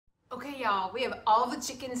Okay, y'all, we have all the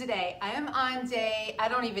chicken today. I am on day, I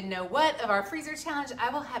don't even know what, of our freezer challenge. I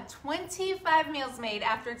will have 25 meals made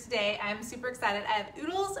after today. I'm super excited. I have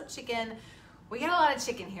oodles of chicken. We got a lot of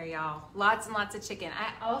chicken here, y'all. Lots and lots of chicken.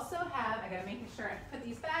 I also have, I gotta make sure I put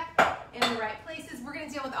these back in the right places. We're gonna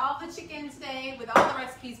deal with all the chicken today, with all the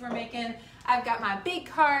recipes we're making. I've got my big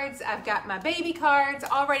cards, I've got my baby cards,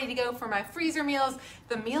 all ready to go for my freezer meals.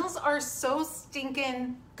 The meals are so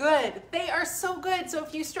stinking good. They are so good. So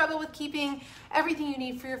if you struggle with keeping everything you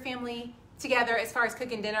need for your family together as far as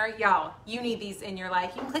cooking dinner, y'all, you need these in your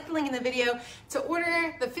life. You can click the link in the video to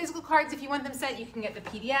order the physical cards. If you want them set, you can get the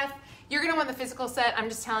PDF. You're gonna want the physical set. I'm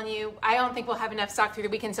just telling you, I don't think we'll have enough stock through the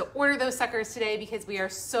weekend to order those suckers today because we are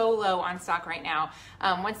so low on stock right now.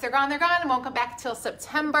 Once they're gone and won't come back until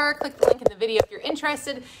September. Click the link in the video if you're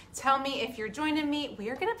interested. Tell me if you're joining me. We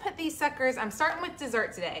are gonna put these suckers, I'm starting with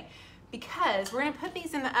dessert today because we're gonna put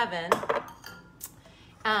these in the oven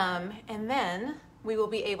and then we will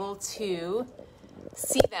be able to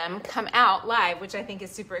see them come out live, which I think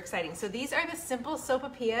is super exciting. So these are the simple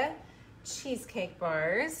sopapilla cheesecake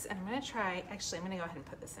bars. And I'm gonna try, actually, I'm gonna go ahead and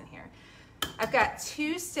put this in here. I've got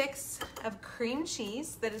 2 sticks of cream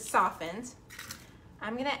cheese that is softened.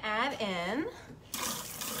 I'm gonna add in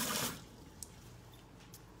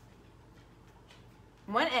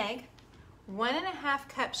 1 egg, 1.5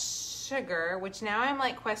 cups sugar, which now I'm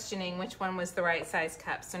like questioning which one was the right size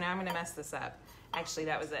cup. So now I'm gonna mess this up. Actually,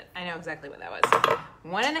 that was it. I know exactly what that was.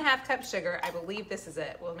 1.5 cups sugar. I believe this is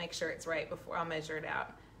it. We'll make sure it's right before I'll measure it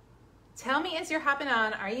out. Tell me as you're hopping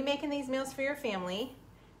on, are you making these meals for your family?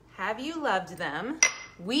 Have you loved them?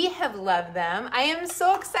 We have loved them. I am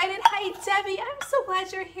so excited. Hi, Debbie. I'm so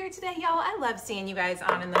glad you're here today, y'all. I love seeing you guys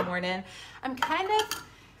on in the morning. I'm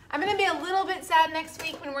gonna be a little bit sad next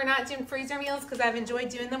week when we're not doing freezer meals because I've enjoyed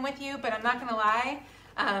doing them with you, but I'm not gonna lie.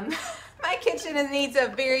 My kitchen needs a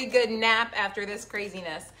very good nap after this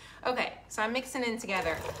craziness. Okay, so I'm mixing in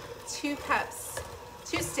together 2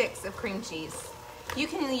 sticks of cream cheese. You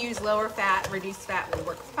can use lower fat, reduced fat will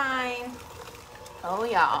work fine. Oh,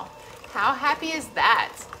 y'all, how happy is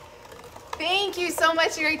that? Thank you so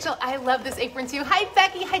much, Rachel. I love this apron too. Hi,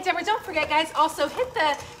 Becky. Hi, Deborah. Don't forget, guys, also hit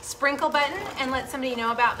the sprinkle button and let somebody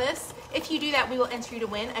know about this. If you do that, we will enter you to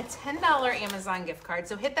win a $10 Amazon gift card.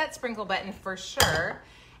 So hit that sprinkle button for sure.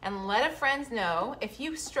 And let a friend know if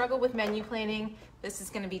you struggle with menu planning, this is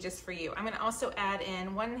gonna be just for you. I'm gonna also add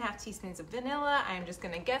in 1.5 teaspoons of vanilla. I'm just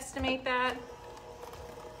gonna guesstimate that.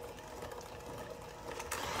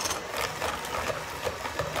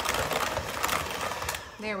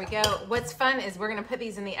 There we go. What's fun is we're gonna put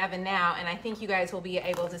these in the oven now, and I think you guys will be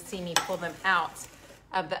able to see me pull them out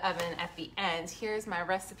of the oven at the end. Here's my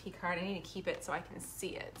recipe card. I need to keep it so I can see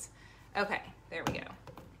it. Okay, there we go.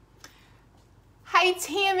 Hi,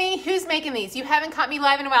 Tammy. Who's making these? You haven't caught me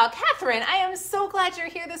live in a while. Catherine, I am so glad you're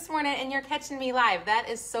here this morning and you're catching me live. That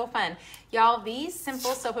is so fun. Y'all, these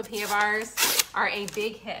simple sopapilla bars are a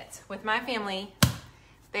big hit with my family.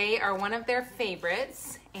 They are one of their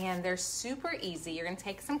favorites and they're super easy. You're gonna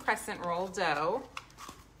take some crescent roll dough.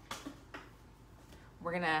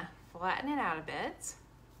 We're gonna flatten it out a bit.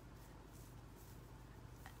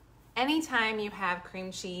 Anytime you have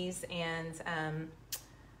cream cheese and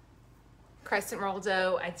crescent roll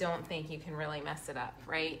dough, I don't think you can really mess it up,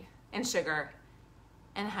 right? And sugar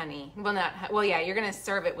and honey. Well, yeah, you're gonna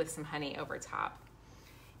serve it with some honey over top.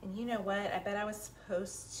 And you know what? I bet I was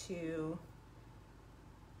supposed to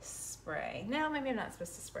spray. No, maybe I'm not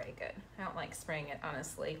supposed to spray. Good. I don't like spraying it,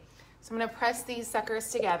 honestly. So I'm gonna press these suckers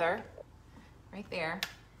together right there.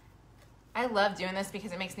 I love doing this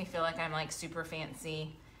because it makes me feel like I'm like super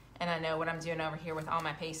fancy and I know what I'm doing over here with all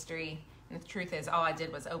my pastry. And the truth is all I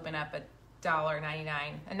did was open up a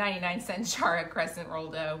 $1.99, a 99-cent jar of crescent roll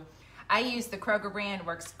dough. I use the Kroger brand,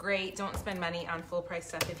 works great. Don't spend money on full price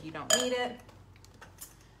stuff if you don't need it.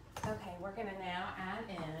 Okay, we're gonna now add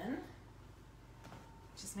in,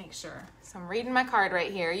 just make sure. So I'm reading my card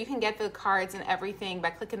right here. You can get the cards and everything by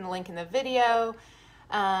clicking the link in the video.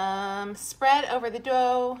 Spread over the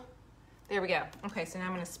dough. There we go. Okay, so now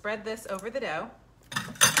I'm gonna spread this over the dough.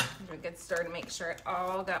 Give it a good stir to make sure it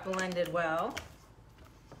all got blended well.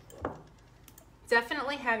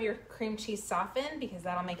 Definitely have your cream cheese soften because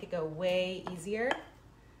that'll make it go way easier.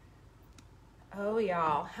 Oh,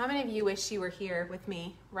 y'all, how many of you wish you were here with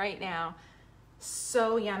me right now?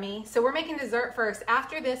 So yummy. So we're making dessert first.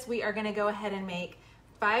 After this, we are gonna go ahead and make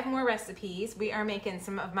 5 more recipes. We are making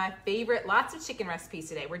some of my favorite, lots of chicken recipes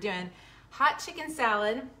today. We're doing hot chicken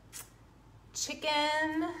salad,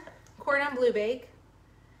 chicken cordon bleu bake,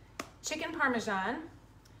 chicken parmesan,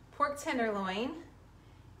 pork tenderloin,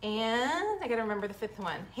 and I gotta remember the 5th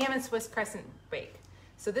one, ham and Swiss crescent bake.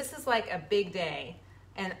 So this is like a big day,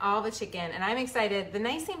 and all the chicken, and I'm excited. The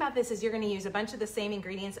nice thing about this is you're gonna use a bunch of the same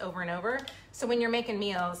ingredients over and over. So when you're making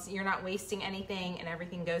meals, you're not wasting anything and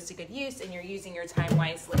everything goes to good use and you're using your time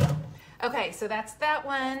wisely. Okay, so that's that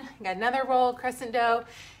one. Got another roll, crescent dough.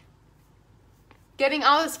 Getting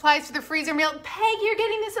all the supplies for the freezer meal. Peg, you're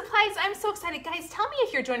getting the supplies. I'm so excited. Guys, tell me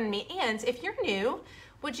if you're joining me. And if you're new,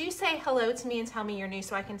 would you say hello to me and tell me you're new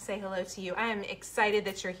so I can say hello to you? I am excited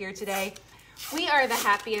that you're here today. We are the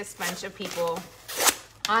happiest bunch of people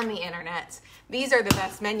on the internet. These are the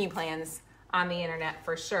best menu plans on the internet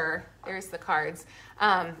for sure. There's the cards.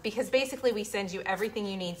 Because basically we send you everything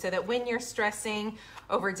you need so that when you're stressing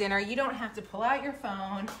over dinner, you don't have to pull out your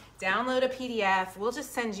phone, download a PDF. We'll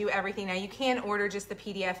just send you everything. Now you can order just the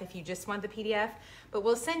PDF if you just want the PDF, but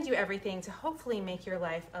we'll send you everything to hopefully make your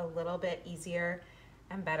life a little bit easier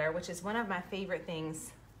and better, which is one of my favorite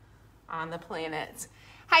things on the planet.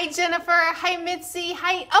 Hi, Jennifer. Hi, Mitzi.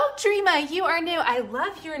 Hi. Oh, Dreama, you are new. I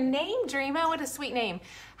love your name, Dreama. What a sweet name.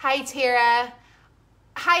 Hi, Tara.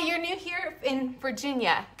 Hi, you're new here in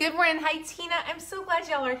Virginia. Good morning. Hi, Tina. I'm so glad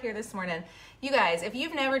y'all are here this morning. You guys, if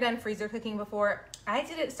you've never done freezer cooking before, I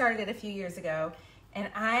started it a few years ago, and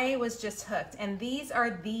I was just hooked. And these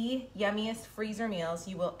are the yummiest freezer meals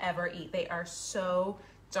you will ever eat. They are so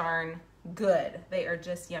darn good. They are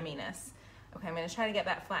just yumminess. Okay, I'm going to try to get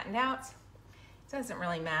that flattened out. It doesn't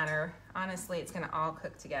really matter. Honestly, it's going to all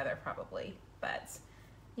cook together probably, but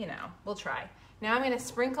you know, we'll try. Now I'm going to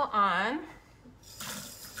sprinkle on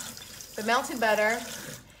the melted butter,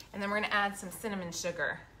 and then we're going to add some cinnamon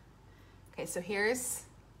sugar. Okay, so here's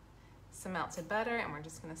some melted butter, and we're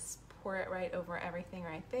just going to pour it right over everything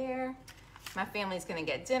right there. My family's going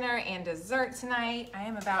to get dinner and dessert tonight. I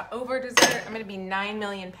am about over dessert. I'm going to be 9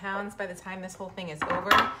 million pounds by the time this whole thing is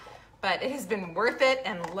over, but it has been worth it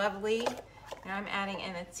and lovely. Now I'm adding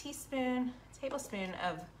in a tablespoon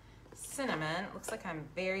of cinnamon. It looks like I'm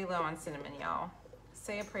very low on cinnamon, y'all.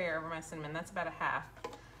 Say a prayer over my cinnamon. That's about a half. I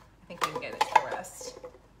think we can get it to the rest.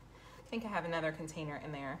 I think I have another container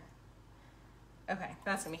in there. Okay,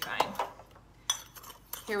 that's gonna be fine.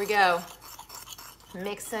 Here we go.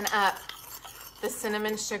 Mixing up the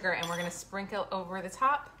cinnamon sugar, and we're gonna sprinkle over the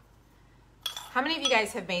top. How many of you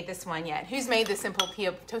guys have made this one yet? Who's made the simple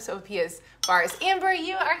tortillas bars? Amber,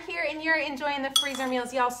 you are here and you're enjoying the freezer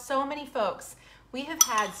meals. Y'all, so many folks. We have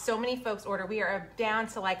had so many folks order. We are down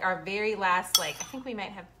to like our very last, I think we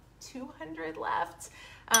might have 200 left.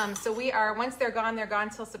 So we are, once they're gone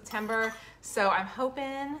till September. So I'm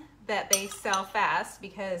hoping that they sell fast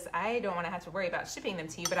because I don't want to have to worry about shipping them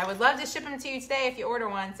to you, but I would love to ship them to you today if you order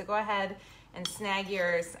one. So go ahead and snag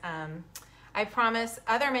yours. I promise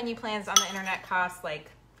other menu plans on the internet cost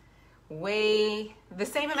like way the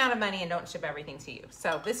same amount of money and don't ship everything to you.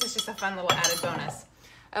 So this is just a fun little added bonus.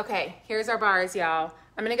 Okay, here's our bars, y'all.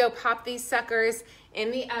 I'm gonna go pop these suckers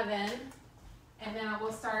in the oven, and then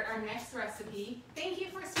we'll start our next recipe. Thank you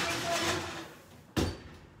for sprinkling.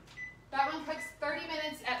 That one cooks 30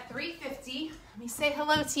 minutes at 350. Let me say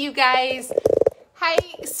hello to you guys. Hi,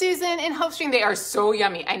 Susan and Hopestream. They are so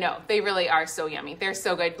yummy. I know, they really are so yummy. They're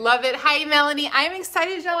so good. Love it. Hi, Melanie. I'm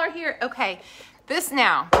excited y'all are here. Okay, this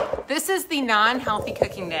is the non-healthy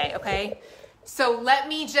cooking day, okay? So let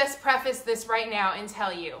me just preface this right now and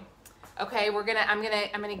tell you, okay, I'm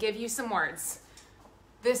gonna give you some words.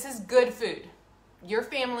 This is good food. Your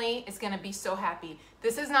family is gonna be so happy.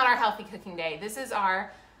 This is not our healthy cooking day. This is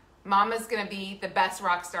our Mama's gonna be the best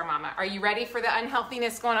rock star mama. Are you ready for the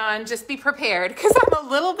unhealthiness going on? Just be prepared, because I'm a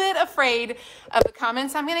little bit afraid of the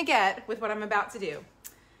comments I'm gonna get with what I'm about to do.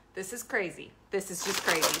 This is crazy. This is just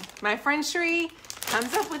crazy. My friend Sheree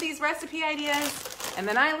comes up with these recipe ideas, and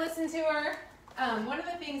then I listen to her. One of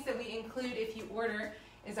the things that we include if you order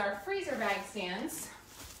is our freezer bag stands.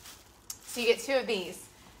 So you get 2 of these.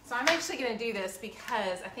 So I'm actually gonna do this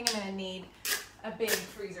because I think I'm gonna need a big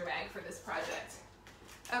freezer bag for this project.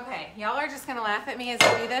 Okay, y'all are just gonna laugh at me as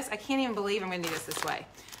I do this. I can't even believe I'm gonna do this way.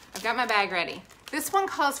 I've got my bag ready. This one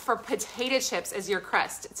calls for potato chips as your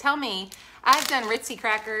crust. Tell me, I've done Ritzy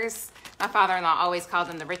crackers. My father-in-law always called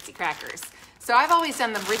them the Ritzy crackers. So I've always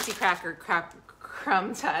done the Ritzy cracker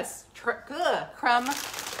crumb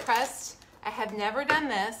crust. I have never done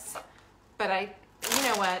this, but you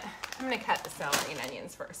know what? I'm gonna cut the celery and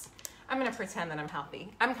onions first. I'm gonna pretend that I'm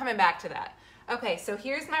healthy. I'm coming back to that. Okay, so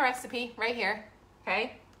here's my recipe right here,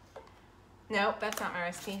 okay? Nope, that's not my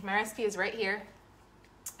recipe. My recipe is right here.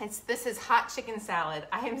 This is hot chicken salad.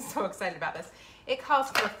 I am so excited about this. It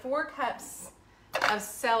calls for 4 cups of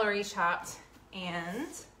celery chopped and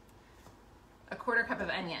a 1/4 cup of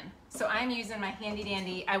onion. So I'm using my handy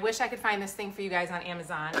dandy. I wish I could find this thing for you guys on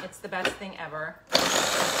Amazon. It's the best thing ever.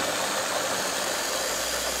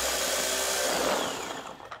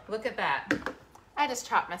 look at that. I just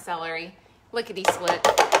chopped my celery, lickety-split.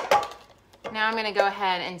 Now I'm gonna go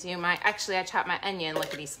ahead and do my, actually I chopped my onion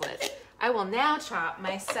lickety-split. I will now chop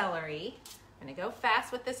my celery. I'm gonna go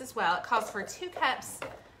fast with this as well. It calls for 2 cups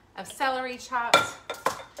of celery chopped.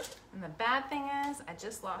 And the bad thing is, I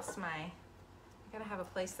just lost my, I gotta have a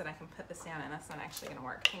place that I can put this down and that's not actually gonna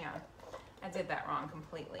work. Hang on, I did that wrong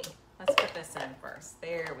completely. Let's put this in first.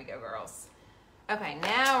 There we go, girls. Okay,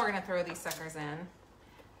 now we're gonna throw these suckers in.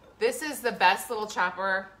 This is the best little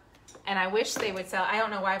chopper, and I wish they would sell. I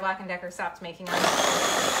don't know why Black & Decker stopped making them.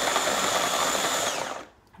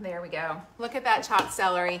 There we go. Look at that chopped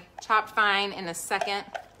celery. Chopped fine in a second.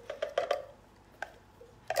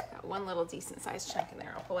 Got one little decent sized chunk in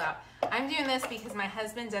there I'll pull out. I'm doing this because my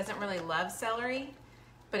husband doesn't really love celery,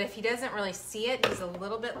 but if he doesn't really see it, he's a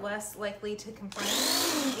little bit less likely to complain.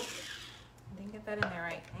 I didn't get that in there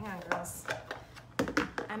right. Hang on, girls.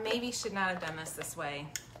 I maybe should not have done this way.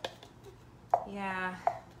 Yeah.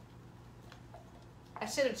 I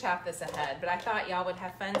should have chopped this ahead, but I thought y'all would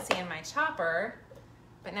have fun seeing my chopper,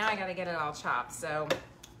 but now I gotta get it all chopped, so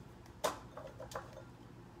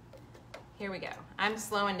here we go. I'm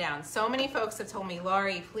slowing down. So many folks have told me,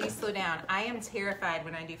 Laurie, please slow down. I am terrified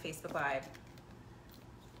when I do Facebook Live.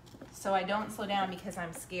 So I don't slow down because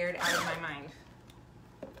I'm scared out of my mind.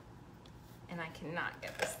 And I cannot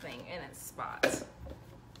get this thing in its spot.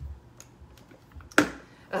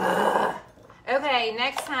 Ugh. Okay,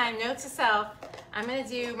 next time, note to self, I'm gonna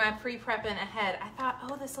do my pre-prepping ahead. I thought,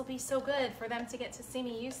 oh, this will be so good for them to get to see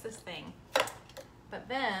me use this thing. But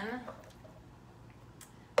then,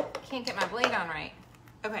 can't get my blade on right.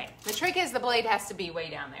 Okay, the trick is the blade has to be way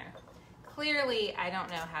down there. Clearly, I don't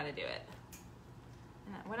know how to do it.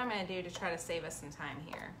 And what I'm gonna do to try to save us some time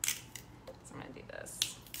here is I'm gonna do this.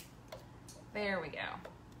 There we go.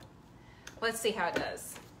 Let's see how it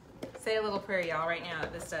does. Say a little prayer, y'all, right now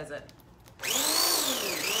that this does it.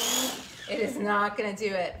 It is not gonna do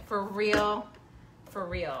it, for real, for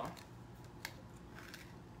real.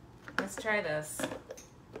 Let's try this.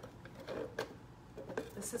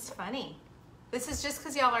 This is funny. This is just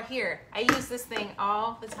because y'all are here. I use this thing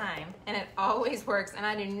all the time and it always works, and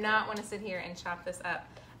I do not want to sit here and chop this up.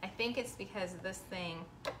 I think it's because this thing,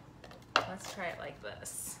 let's try it like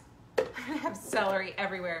this. I'm gonna have celery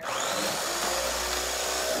everywhere.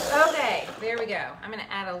 Okay, there we go. I'm gonna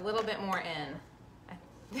add a little bit more in, I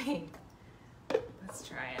think. Let's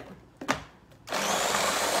try it.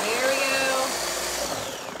 There we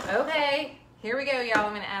go. Okay, here we go, y'all.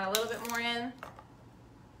 I'm gonna add a little bit more in.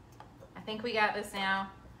 I think we got this now.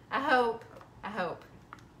 I hope.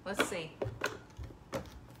 Let's see.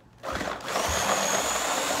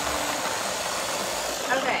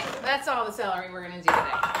 Okay, that's all the celery we're gonna do today.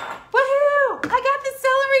 Woohoo! I got the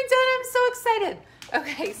celery done, I'm so excited.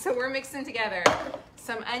 Okay, so we're mixing together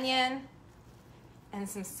some onion and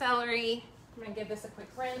some celery. I'm gonna give this a quick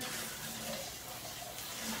rinse.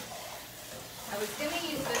 I was gonna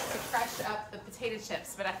use this to crush up the potato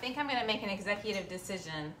chips, but I think I'm gonna make an executive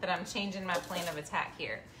decision that I'm changing my plan of attack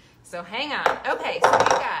here. So hang on. Okay, so we've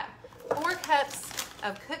got 4 cups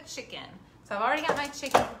of cooked chicken. So I've already got my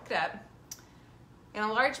chicken cooked up. In a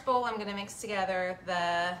large bowl, I'm gonna mix together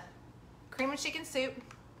the cream of chicken soup,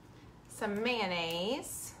 some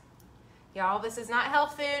mayonnaise. Y'all, this is not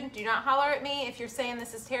health food. Do not holler at me if you're saying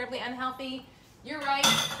this is terribly unhealthy. You're right,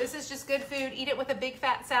 this is just good food. Eat it with a big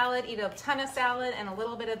fat salad, eat a ton of salad and a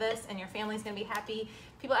little bit of this, and your family's gonna be happy.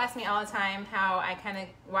 People ask me all the time how I kind of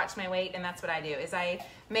watch my weight, and that's what I do, is I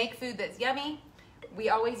make food that's yummy. We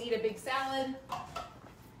always eat a big salad,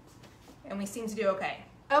 and we seem to do okay.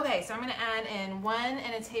 Okay, so I'm gonna add in 1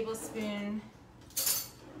 tablespoon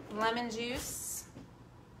lemon juice,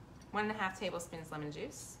 1.5 tablespoons lemon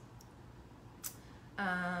juice,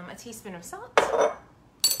 a teaspoon of salt,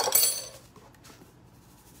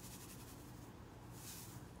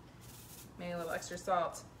 maybe a little extra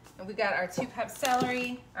salt. And we've got our 2 cups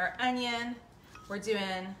celery, our onion. We're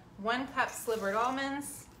doing 1 cup slivered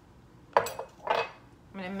almonds. I'm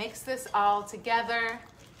gonna mix this all together.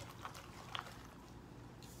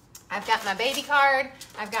 I've got my baby card.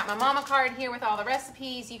 I've got my mama card here with all the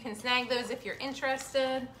recipes. You can snag those if you're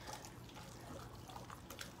interested.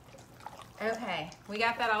 Okay, we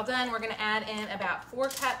got that all done. We're gonna add in about 4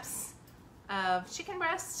 cups of chicken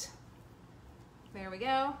breast. There we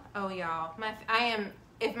go. Oh, y'all,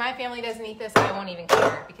 if my family doesn't eat this, I won't even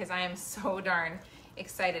care because I am so darn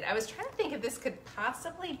excited. I was trying to think if this could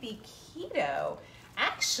possibly be keto.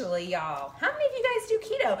 Actually, y'all, how many of you guys do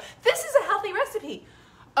keto? This is a healthy recipe.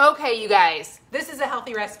 Okay, you guys, this is a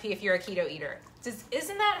healthy recipe if you're a keto eater.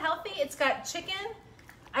 Isn't that healthy? It's got chicken,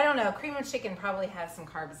 I don't know. Cream of chicken probably has some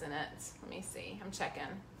carbs in it. Let me see. I'm checking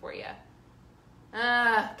for you.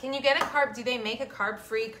 Can you get a carb? Do they make a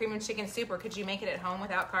carb-free cream of chicken soup, or could you make it at home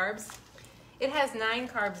without carbs? It has 9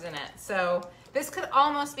 carbs in it, so this could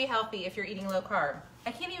almost be healthy if you're eating low carb.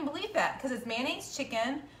 I can't even believe that, because it's mayonnaise,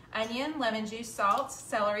 chicken, onion, lemon juice, salt,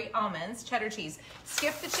 celery, almonds, cheddar cheese.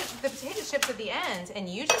 Skip the potato chips at the end, and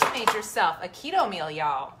you just made yourself a keto meal,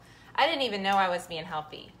 y'all. I didn't even know I was being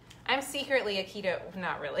healthy. I'm secretly a keto,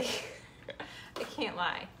 not really. I can't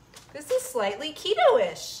lie. This is slightly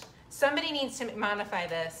keto-ish. Somebody needs to modify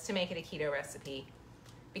this to make it a keto recipe,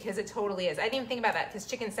 because it totally is. I didn't even think about that, because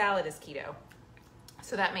chicken salad is keto.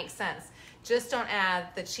 So that makes sense. Just don't add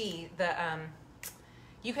the cheese,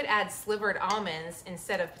 you could add slivered almonds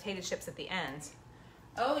instead of potato chips at the end.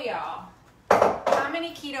 Oh, y'all. How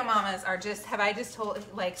many keto mamas have I just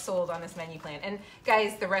sold on this menu plan? And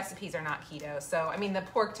guys, the recipes are not keto. So, I mean, the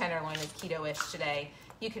pork tenderloin is keto-ish today.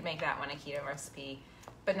 You could make that one a keto recipe,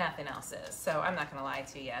 but nothing else is. So I'm not gonna lie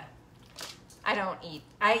to you.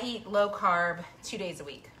 I eat low carb 2 days a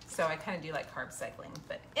week. So I kind of do like carb cycling.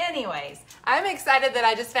 But anyways, I'm excited that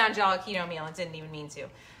I just found y'all a keto meal and didn't even mean to.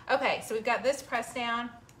 Okay, so we've got this pressed down.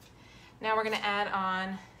 Now we're gonna add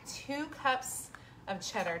on 2 cups of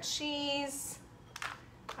cheddar cheese.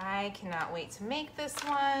 I cannot wait to make this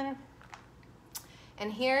one.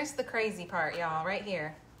 And here's the crazy part, y'all, right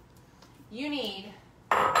here. You need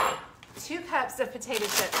 2 cups of potato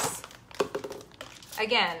chips.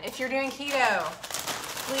 Again, if you're doing keto,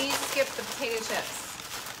 please skip the potato chips.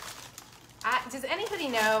 Does anybody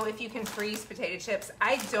know if you can freeze potato chips?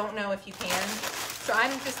 I don't know if you can. So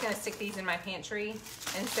I'm just gonna stick these in my pantry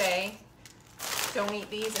and say, don't eat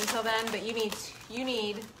these until then, but you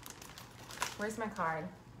need, where's my card?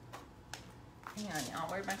 Hang on, y'all,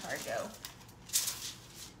 where'd my card go?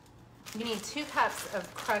 You need 2 cups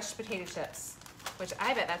of crushed potato chips, which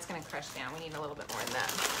I bet that's gonna crush down. We need a little bit more than that.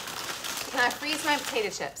 Can I freeze my potato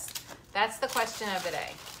chips? That's the question of the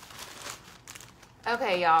day.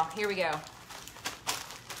 Okay, y'all, here we go.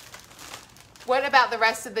 What about the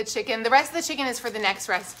rest of the chicken? The rest of the chicken is for the next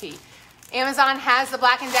recipe. Amazon has the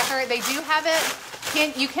Black & Decker. They do have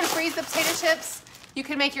it. You can freeze the potato chips. You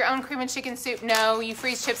can make your own cream and chicken soup. No, you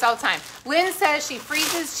freeze chips all the time. Lynn says she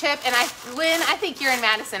freezes chip, and Lynn, I think you're in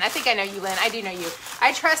Madison. I think I know you, Lynn. I do know you.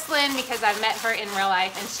 I trust Lynn because I've met her in real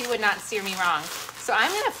life, and she would not steer me wrong. So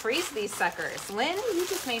I'm gonna freeze these suckers. Lynn, you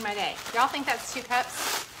just made my day. Y'all think that's 2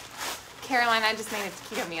 cups? Caroline, I just made a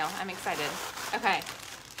keto meal. I'm excited. Okay,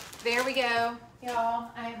 there we go,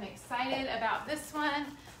 y'all. I'm excited about this one.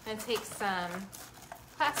 I'm gonna take some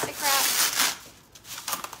plastic wrap.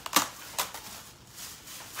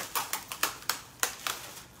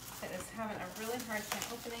 It is having a really hard time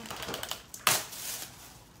opening.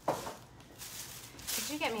 Could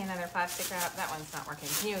you get me another plastic wrap? That one's not working.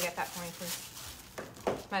 Can you get that for me, please?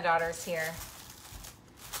 My daughter's here.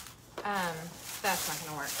 That's not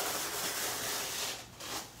gonna work.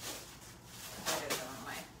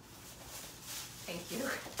 Thank you.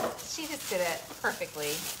 She just did it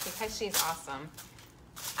perfectly because she's awesome.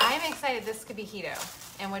 I'm excited this could be keto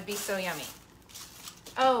and would be so yummy.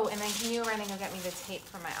 Oh, and then can you run and go get me the tape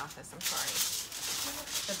from my office? I'm sorry.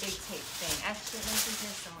 The big tape thing. Actually, this is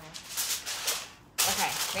here somewhere.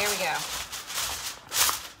 Okay, there we go.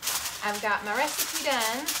 I've got my recipe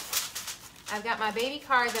done. I've got my baby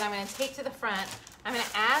card that I'm going to tape to the front. I'm going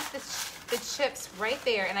to add the chips right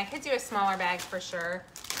there, and I could do a smaller bag for sure,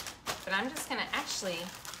 but I'm just going to I'm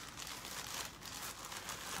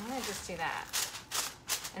going to just do that.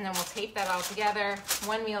 And then we'll tape that all together.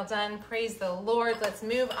 One meal done. Praise the Lord. Let's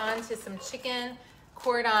move on to some chicken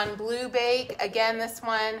cordon bleu bake. Again, this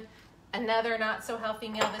one, another not so healthy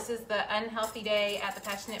meal. This is the unhealthy day at the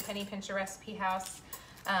Passionate Penny Pincher Recipe House.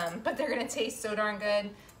 But they're gonna taste so darn good.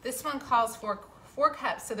 This one calls for 4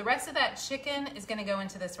 cups. So the rest of that chicken is gonna go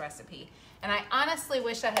into this recipe. And I honestly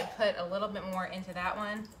wish I had put a little bit more into that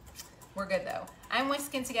one. We're good though. I'm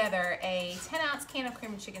whisking together a 10-ounce can of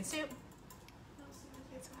cream of chicken soup.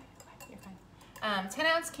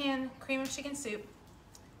 10-ounce can cream of chicken soup.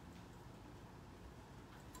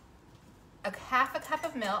 Half a cup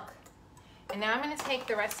of milk. And now I'm gonna take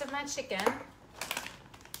the rest of my chicken.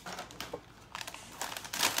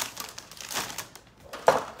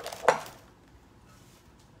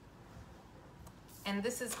 And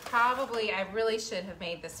this is probably, I really should have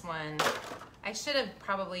made this one. I should have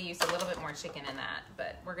probably used a little bit more chicken in that,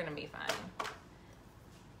 but we're gonna be fine.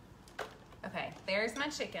 Okay, there's my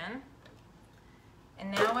chicken.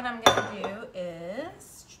 And now what I'm gonna do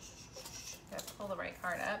is, gotta pull the right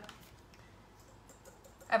card up.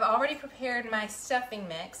 I've already prepared my stuffing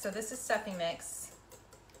mix. So this is stuffing mix.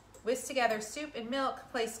 whisk together soup and milk,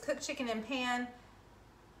 place cooked chicken in pan,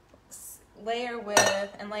 layer with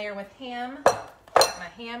ham. Got my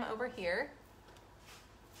ham over here.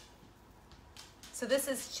 So this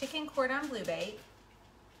is chicken cordon bleu bake.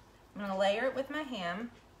 I'm gonna layer it with my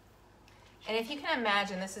ham. And if you can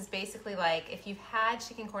imagine, this is basically like if you've had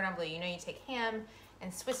chicken cordon bleu, you know you take ham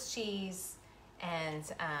and Swiss cheese and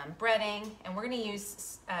breading, and we're gonna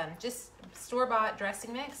use just store-bought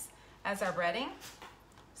dressing mix as our breading.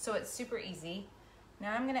 So it's super easy.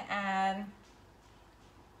 Now I'm gonna add, I'm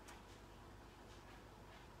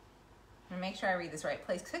gonna make sure I read this right.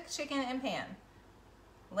 Place cooked chicken in pan.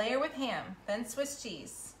 Layer with ham, then Swiss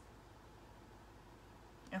cheese.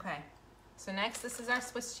 Okay, so next this is our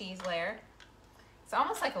Swiss cheese layer. It's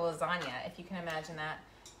almost like a lasagna, if you can imagine that.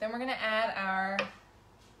 Then we're gonna add our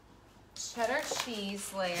cheddar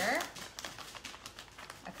cheese layer,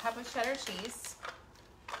 a cup of cheddar cheese.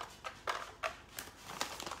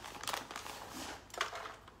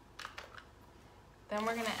 Then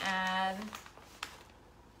we're gonna add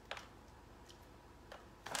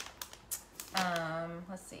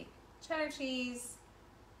let's see, cheddar cheese,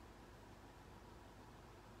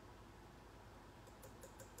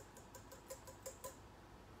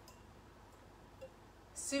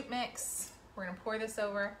 soup mix. We're gonna pour this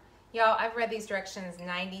over. Y'all, I've read these directions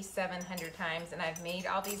 9,700 times and I've made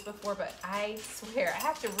all these before, but I swear I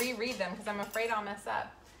have to reread them because I'm afraid I'll mess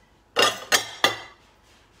up.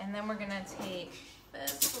 And then we're gonna take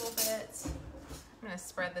this little bit. I'm gonna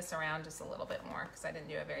spread this around just a little bit more because I didn't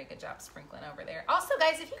do a very good job sprinkling over there. Also,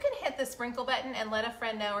 guys, if you can hit the sprinkle button and let a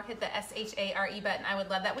friend know, or hit the SHARE button, I would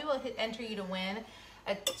love that. We will enter you to win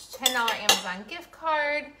a $10 Amazon gift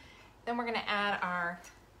card. Then we're gonna add our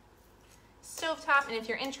stovetop, and if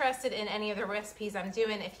you're interested in any of the recipes I'm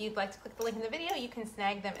doing, if you'd like to click the link in the video, you can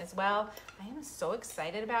snag them as well. I am so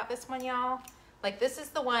excited about this one, y'all. Like, this is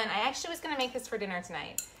the one, I actually was gonna make this for dinner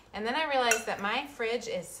tonight, and then I realized that my fridge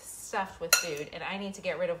is stuffed with food and I need to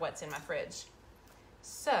get rid of what's in my fridge.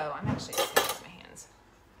 So I'm actually just gonna use my hands.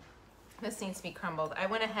 This needs to be crumbled. I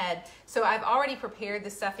went ahead, so I've already prepared the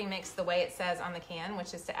stuffing mix the way it says on the can,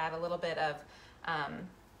 which is to add a little bit of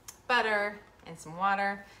butter and some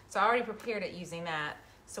water. So I already prepared it using that.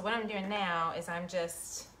 So what I'm doing now is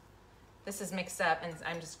this is mixed up and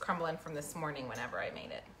I'm just crumbling from this morning whenever I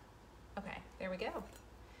made it. Okay, there we go.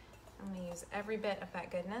 I'm gonna use every bit of that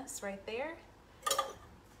goodness right there.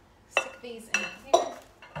 Stick these in here.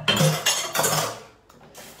 I'm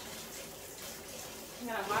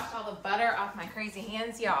gonna wash all the butter off my crazy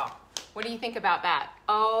hands, y'all. What do you think about that?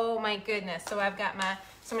 Oh my goodness. So I'm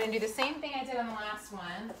gonna do the same thing I did on the last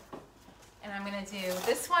one. And I'm gonna do,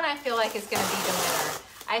 this one I feel like is gonna be the winner.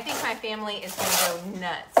 I think my family is gonna go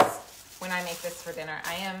nuts when I make this for dinner.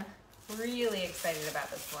 I am really excited about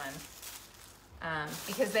this one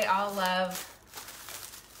because they all love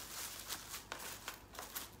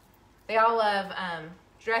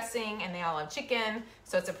dressing and they all love chicken.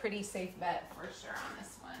 So it's a pretty safe bet for sure on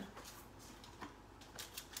this one.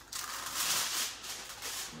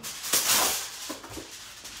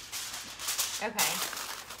 Okay.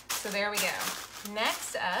 So there we go.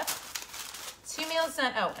 Next up, 2 meals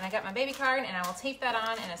done. Oh, and I got my baby card and I will tape that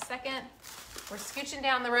on in a second. We're scooching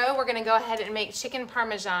down the row. We're gonna go ahead and make chicken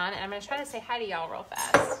parmesan, and I'm gonna try to say hi to y'all real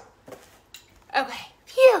fast. Okay,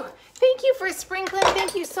 phew. Thank you for sprinkling.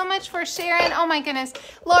 Thank you so much for sharing. Oh my goodness.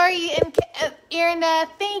 Lori and Irina,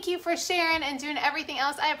 thank you for sharing and doing everything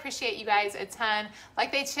else. I appreciate you guys a ton.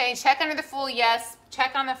 Like they say, check under the foil, yes.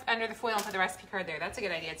 Check on under the foil and put the recipe card there. That's a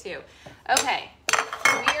good idea too. Okay.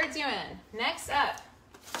 We are doing, next up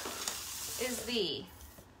is the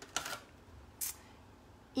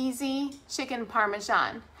easy chicken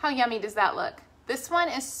parmesan. How yummy does that look? This one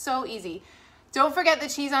is so easy. Don't forget the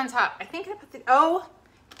cheese on top. I think I put the, oh,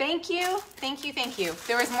 thank you, thank you, thank you.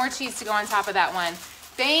 There was more cheese to go on top of that one.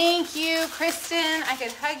 Thank you, Kristen. I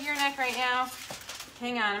could hug your neck right now.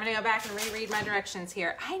 Hang on, I'm gonna go back and reread my directions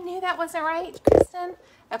here. I knew that wasn't right, Kristen.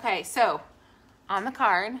 Okay, so on the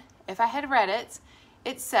card, if I had read it,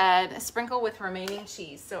 it said sprinkle with remaining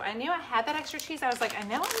cheese. So I knew I had that extra cheese. I was like, I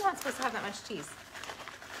know I'm not supposed to have that much cheese.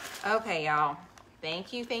 Okay, y'all.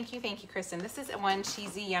 Thank you, thank you, thank you, Kristen. This is one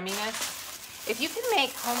cheesy yumminess. If you can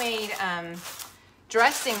make homemade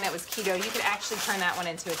dressing that was keto, you could actually turn that one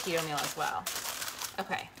into a keto meal as well.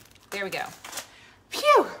 Okay, there we go.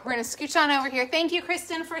 Phew, we're gonna scooch on over here. Thank you,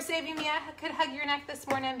 Kristen, for saving me. I could hug your neck this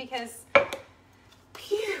morning because,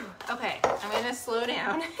 phew. Okay, I'm gonna slow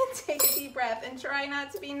down and take a deep breath and try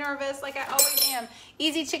not to be nervous like I always am.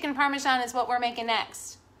 Easy chicken parmesan is what we're making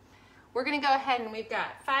next. We're gonna go ahead and we've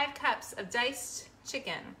got 5 cups of diced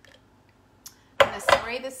chicken. I'm gonna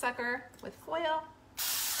spray this sucker with foil.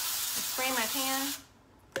 spray my pan.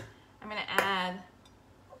 I'm gonna add,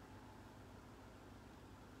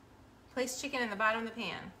 place chicken in the bottom of the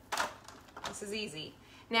pan. This is easy.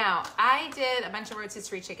 Now, I did a bunch of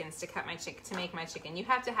rotisserie chickens to make my chicken. You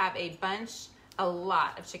have to have a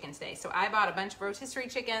lot of chicken today. So I bought a bunch of rotisserie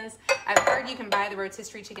chickens. I've heard you can buy the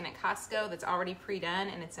rotisserie chicken at Costco that's already pre-done,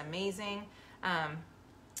 and it's amazing.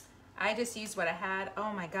 I just used what I had.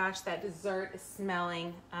 Oh my gosh, that dessert is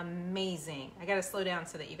smelling amazing. I gotta slow down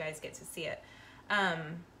so that you guys get to see it.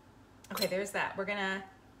 Okay, there's that. We're gonna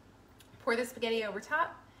pour the spaghetti over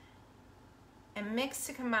top and mix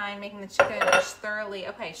to combine, making the chicken dish thoroughly.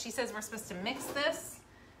 Okay, she says we're supposed to mix this.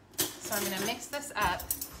 So I'm gonna mix this up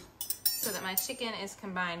so that my chicken is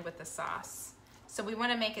combined with the sauce. So we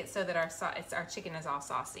wanna make it so that our chicken is all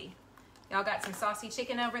saucy. Y'all got some saucy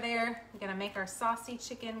chicken over there. We're gonna make our saucy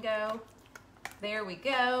chicken go. There we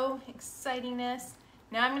go, excitingness.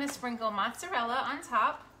 Now I'm gonna sprinkle mozzarella on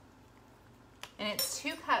top. And it's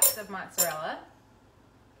 2 cups of mozzarella.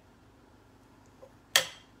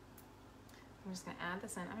 I'm just gonna add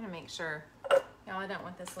this in. I'm gonna make sure, y'all, I don't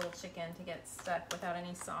want this little chicken to get stuck without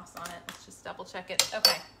any sauce on it. Let's just double check it.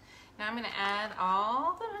 Okay, now I'm gonna add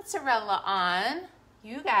all the mozzarella on.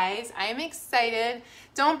 You guys, I am excited.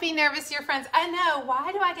 Don't be nervous, your friends. I know,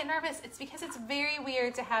 why do I get nervous? It's because it's very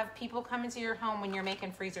weird to have people come into your home when you're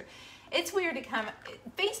making freezer. It's weird to come,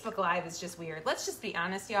 Facebook Live is just weird. Let's just be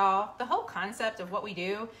honest, y'all. The whole concept of what we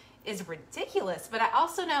do is ridiculous. But I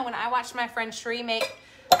also know when I watched my friend THRU make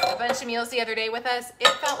a bunch of meals the other day with us, it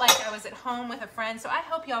felt like I was at home with a friend. So I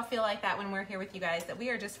hope y'all feel like that when we're here with you guys, that we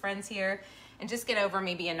are just friends here, and just get over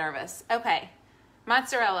me being nervous. Okay,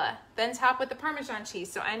 mozzarella, then top with the Parmesan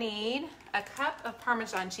cheese. So I need a cup of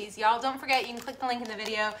Parmesan cheese. Y'all don't forget, you can click the link in the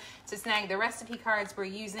video to snag the recipe cards we're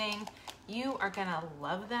using. You are gonna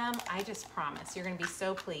love them. I just promise. You're gonna be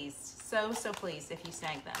so pleased. So pleased if you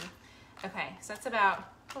snag them. Okay, so that's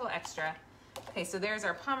about a little extra. Okay, so there's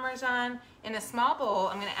our Parmesan. In a small bowl,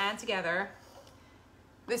 I'm gonna add together,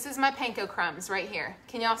 this is my panko crumbs right here.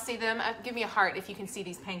 Can y'all see them? Give me a heart if you can see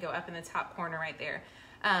these panko up in the top corner right there.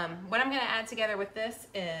 What I'm gonna add together with this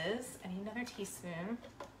is, I need another teaspoon.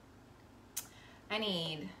 I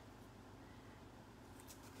need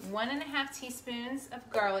 1.5 teaspoons of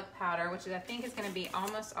garlic powder, which I think is gonna be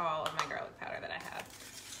almost all of my garlic powder that I have.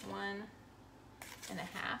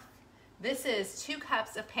 1.5. This is 2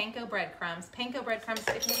 cups of panko breadcrumbs. Panko breadcrumbs,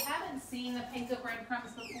 if you haven't seen the panko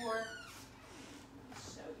breadcrumbs before, I'll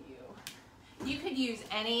show you. You could use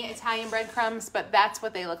any Italian breadcrumbs, but that's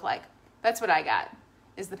what they look like. That's what I got,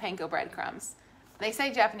 is the panko breadcrumbs. They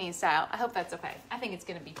say Japanese style. I hope that's okay. I think it's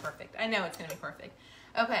gonna be perfect. I know it's gonna be perfect.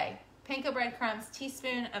 Okay, panko breadcrumbs,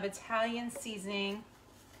 teaspoon of Italian seasoning,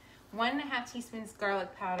 1.5 teaspoons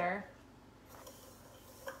garlic powder.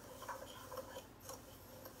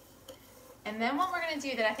 And then what we're gonna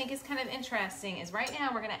do that I think is kind of interesting is right now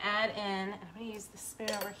we're gonna add in, and I'm gonna use the spoon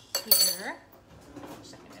over here.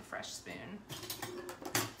 Just give me a fresh spoon,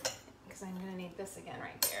 because I'm gonna need this again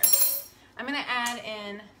right there. I'm gonna add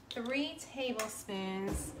in 3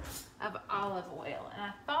 tablespoons of olive oil. And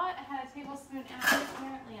I thought I had a tablespoon out,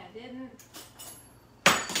 apparently I didn't.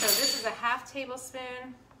 So this is a 1/2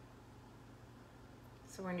 tablespoon.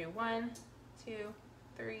 So we're gonna do 1, 2,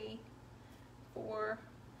 3, 4,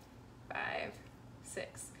 5,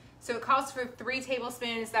 6. So it calls for 3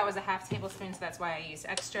 tablespoons. That was a 1/2 tablespoon, so that's why I used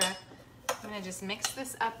extra. I'm gonna just mix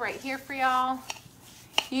this up right here for y'all.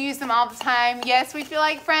 You use them all the time. Yes, we feel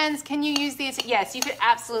like friends. Can you use these? Yes, you could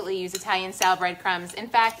absolutely use Italian style breadcrumbs. In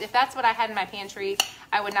fact, if that's what I had in my pantry,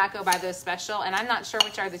 I would not go buy those special, and I'm not sure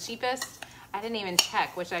which are the cheapest. I didn't even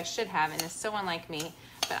check, which I should have, and it's so unlike me.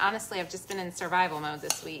 But honestly, I've just been in survival mode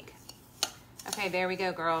this week. Okay, there we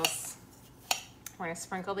go, girls. We're gonna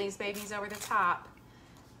sprinkle these babies over the top.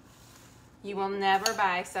 You will never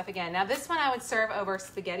buy stuff again. Now this one I would serve over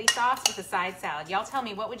spaghetti sauce with a side salad. Y'all tell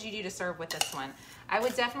me, what would you do to serve with this one? I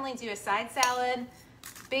would definitely do a side salad,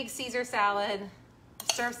 big Caesar salad,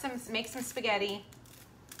 make some spaghetti.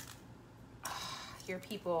 Oh, your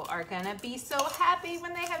people are gonna be so happy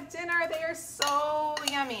when they have dinner. They are so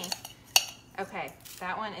yummy. Okay,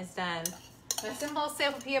 that one is done. The simple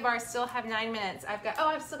sopapilla bars still have 9 minutes. I've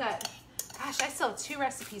still got, gosh, I still have 2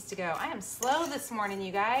 recipes to go. I am slow this morning,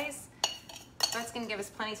 you guys. That's gonna give us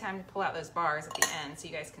plenty of time to pull out those bars at the end so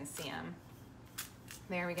you guys can see them.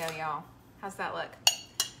 There we go, y'all. How's that look?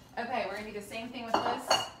 Okay, we're gonna do the same thing with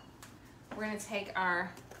this. We're gonna take our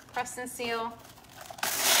press and seal.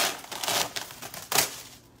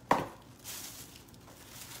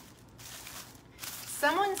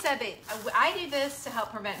 Someone said that I do this to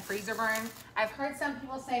help prevent freezer burn. I've heard some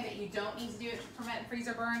people say that you don't need to do it to prevent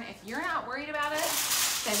freezer burn. If you're not worried about it,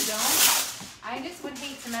 then don't. I just would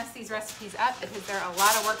hate to mess these recipes up because they're a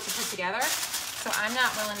lot of work to put together. So I'm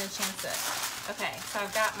not willing to chance it. Okay, so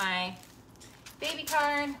I've got my baby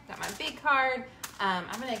card, got my big card.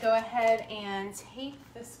 I'm gonna go ahead and tape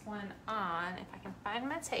this one on if I can find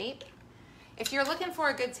my tape. If you're looking for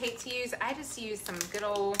a good tape to use, I just use some good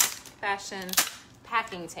old fashioned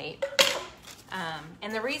packing tape.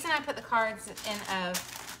 And the reason I put the cards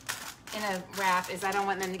in a wrap is I don't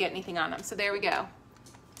want them to get anything on them. So there we go.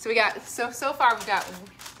 So we got, so far we've got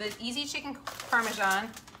the easy chicken parmesan,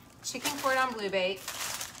 chicken cordon bleu bake,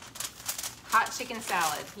 hot chicken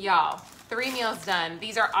salad. Y'all, 3 meals done.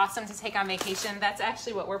 These are awesome to take on vacation. That's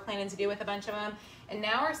actually what we're planning to do with a bunch of them. And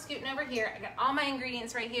now we're scooting over here. I got all my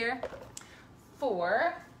ingredients right here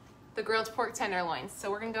for the grilled pork tenderloins. So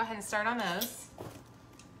we're gonna go ahead and start on those.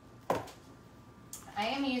 I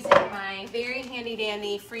am using my very handy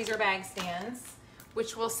dandy freezer bag stands,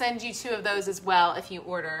 which will send you 2 of those as well if you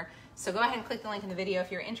order. So go ahead and click the link in the video if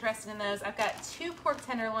you're interested in those. I've got 2 pork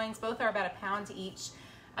tenderloins. Both are about a pound each.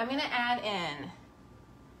 I'm gonna add in,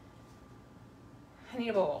 I need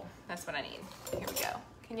a bowl. That's what I need. Here we go.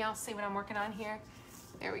 Can y'all see what I'm working on here?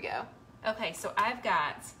 There we go. Okay, so I've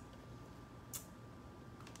got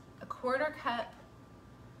a 1/4 cup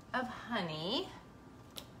of honey.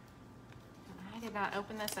 I did not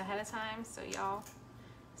open this ahead of time, so y'all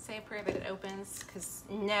say a prayer that it opens, because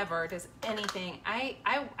never does anything. I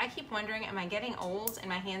keep wondering, am I getting old and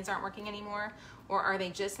my hands aren't working anymore, or are they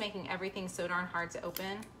just making everything so darn hard to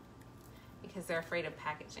open because they're afraid of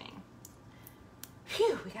packaging?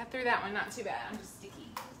 Phew, we got through that one, not too bad. I'm just sticky.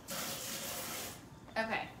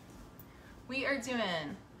 Okay, we are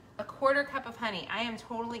doing a 1/4 cup of honey. I am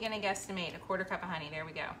totally gonna guesstimate a 1/4 cup of honey. There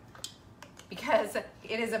we go. Because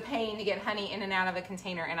it is a pain to get honey in and out of a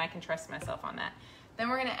container, and I can trust myself on that. Then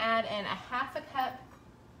we're gonna add in a 1/2 cup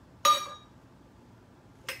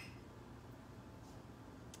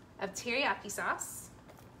of teriyaki sauce.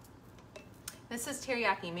 This is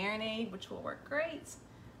teriyaki marinade, which will work great.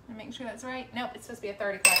 I'm make sure that's right. Nope, it's supposed to be a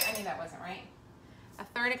 1/3 cup. I knew that wasn't right. A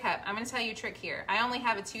 1/3 cup. I'm gonna tell you a trick here. I only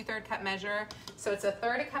have a 2/3 cup measure, so it's a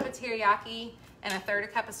 1/3 cup of teriyaki and a 1/3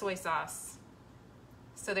 cup of soy sauce.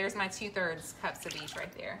 So there's my 2/3 cups of each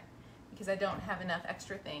right there, because I don't have enough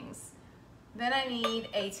extra things. Then I need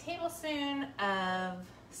a tablespoon of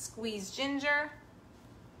squeezed ginger.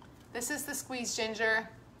 This is the squeezed ginger.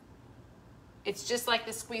 It's just like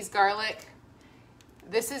the squeezed garlic.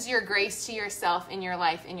 This is your grace to yourself in your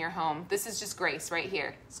life, in your home. This is just grace right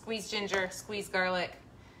here. Squeezed ginger, squeezed garlic.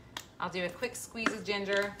 I'll do a quick squeeze of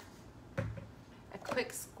ginger, a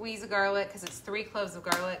quick squeeze of garlic, because it's 3 cloves of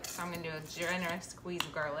garlic, so I'm gonna do a generous squeeze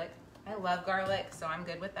of garlic. I love garlic, so I'm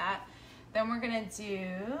good with that. Then we're gonna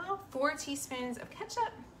do 4 teaspoons of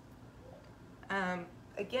ketchup.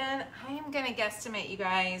 Again, I am gonna guesstimate, you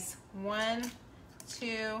guys, 1,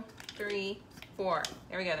 2, 3, 4.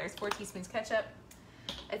 There we go, there's 4 teaspoons ketchup.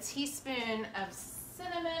 A teaspoon of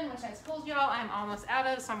cinnamon, which I told y'all I'm almost out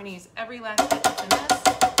of, so I'm gonna use every last bit in this.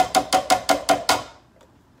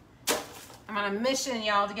 I'm on a mission,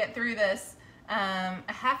 y'all, to get through this. A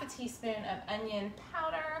 1/2 teaspoon of onion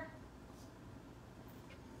powder.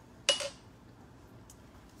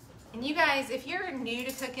 And you guys, if you're new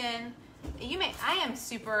to cooking, I am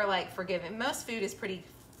super forgiving. Most food is pretty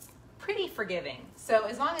forgiving. So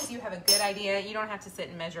as long as you have a good idea, you don't have to sit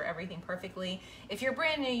and measure everything perfectly. If you're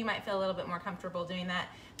brand new, you might feel a little bit more comfortable doing that.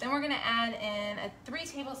 Then we're gonna add in 3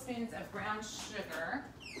 tablespoons of brown sugar,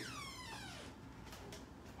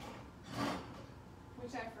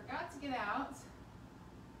 which I forgot to get out.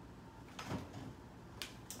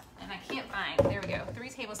 And I can't find, there we go, 3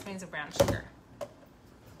 tablespoons of brown sugar.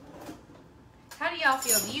 How do y'all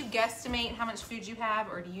feel? Do you guesstimate how much food you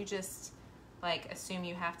have, or do you just assume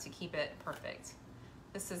you have to keep it perfect?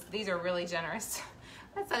 These are really generous.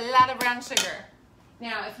 That's a lot of brown sugar.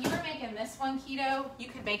 Now, if you were making this one keto, you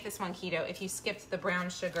could make this one keto if you skipped the brown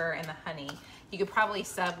sugar and the honey. You could probably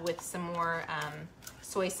sub with some more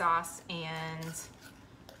soy sauce and,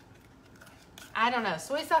 I don't know,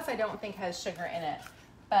 soy sauce I don't think has sugar in it,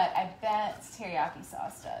 but I bet teriyaki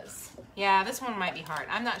sauce does. Yeah, this one might be hard.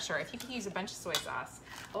 I'm not sure. If you could use a bunch of soy sauce.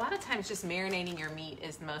 A lot of times just marinating your meat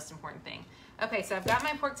is the most important thing. Okay, so I've got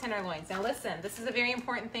my pork tenderloins. Now listen, this is a very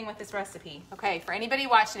important thing with this recipe. Okay, for anybody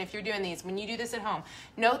watching, if you're doing these, when you do this at home,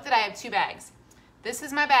 note that I have 2 bags. This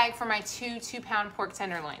is my bag for my 2 2-pound pork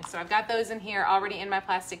tenderloins. So I've got those in here already in my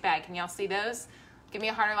plastic bag. Can y'all see those? Give me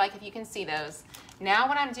a harder like if you can see those. Now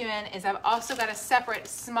what I'm doing is I've also got a separate,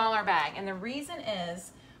 smaller bag. And the reason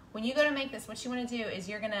is, when you go to make this, what you want to do is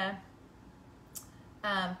you're going to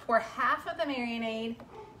pour half of the marinade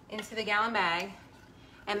into the gallon bag,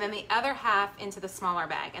 and then the other half into the smaller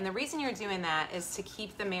bag. And the reason you're doing that is to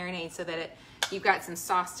keep the marinade so that you've got some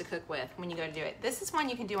sauce to cook with when you go to do it. This is one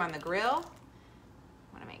you can do on the grill.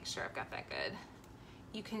 I want to make sure I've got that good.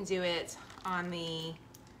 You can do it on the,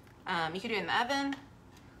 you can do it in the oven.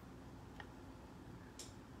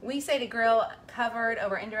 We say to grill covered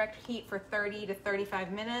over indirect heat for 30 to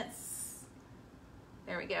 35 minutes.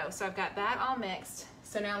 There we go. So I've got that all mixed.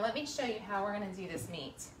 So now let me show you how we're gonna do this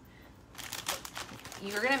meat.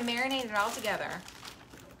 You're gonna marinate it all together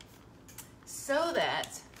so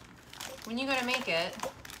that when you go to make it,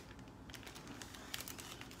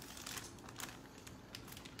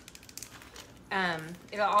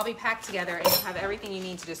 it'll all be packed together and you'll have everything you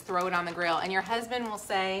need to just throw it on the grill. And your husband will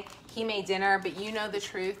say he made dinner, but you know the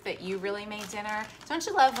truth that you really made dinner. Don't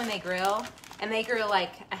you love when they grill and they grill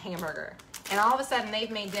like a hamburger? And all of a sudden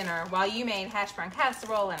they've made dinner while you made hash brown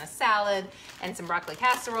casserole and a salad and some broccoli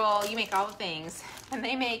casserole. You make all the things and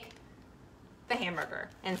they make the hamburger.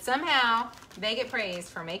 And somehow they get praised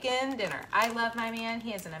for making dinner. I love my man.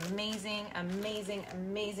 He is an amazing, amazing,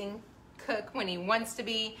 amazing cook when he wants to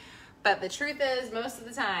be. But the truth is, most of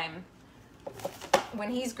the time, when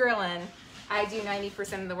he's grilling, I do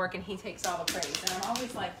 90% of the work and he takes all the praise. And I'm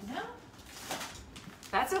always like, no,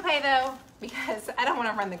 that's okay though, because I don't want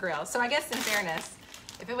to run the grill. So I guess in fairness,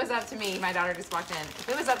 if it was up to me, my daughter just walked in, if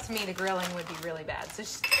it was up to me, the grilling would be really bad.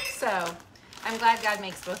 So I'm glad God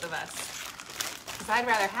makes both of us. Because I'd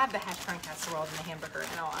rather have the hash brown casserole than the hamburger,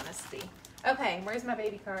 in all honesty. Okay, where's my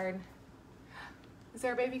baby card? Is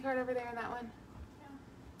there a baby card over there in that one?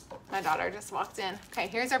 My daughter just walked in. Okay,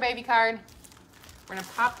 here's our baby card. We're gonna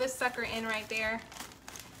pop this sucker in right there.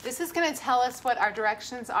 This is gonna tell us what our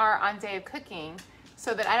directions are on day of cooking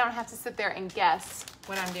so that I don't have to sit there and guess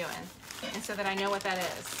what I'm doing and so that I know what that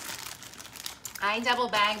is. I double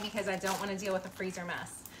bag because I don't wanna deal with a freezer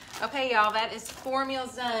mess. Okay, y'all, that is 4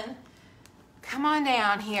 meals done. Come on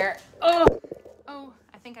down here. Oh,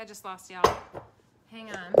 I think I just lost y'all.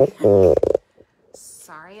 Hang on.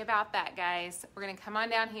 Sorry about that, guys. We're gonna come on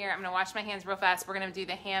down here. I'm gonna wash my hands real fast. We're gonna do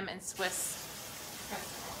the ham and Swiss.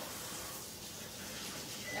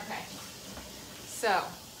 Okay. So.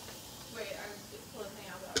 Wait, I just pulled the thing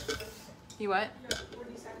out first. You what? You have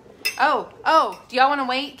 40 seconds. Oh, do y'all wanna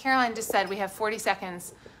wait? Caroline just said we have 40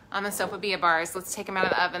 seconds on the sopapilla bars. Let's take them out of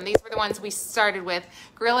the oven. These were the ones we started with.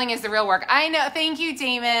 Grilling is the real work. I know, thank you,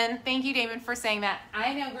 Damon. Thank you, Damon, for saying that.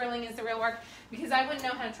 I know grilling is the real work because I wouldn't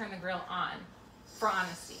know how to turn the grill on. For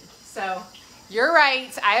honesty. So you're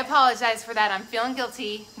right. I apologize for that. I'm feeling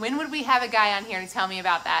guilty. When would we have a guy on here to tell me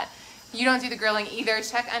about that? You don't do the grilling either.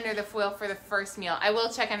 Check under the foil for the first meal. I will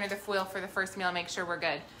check under the foil for the first meal and make sure we're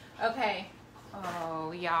good. Okay.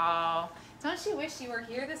 Oh, y'all. Don't you wish you were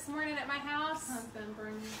here this morning at my house? I've been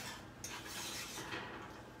burning.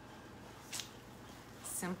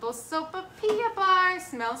 Simple sopapilla bar.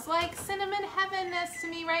 Smells like cinnamon heavenness to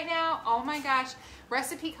me right now. Oh my gosh.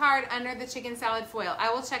 Recipe card under the chicken salad foil.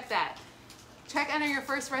 I will check that. Check under your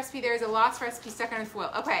first recipe. There's a lost recipe stuck under the foil.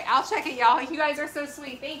 Okay, I'll check it, y'all. You guys are so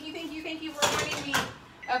sweet. Thank you, thank you, thank you for reminding me.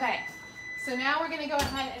 Okay, so now we're gonna go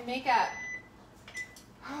ahead and make up.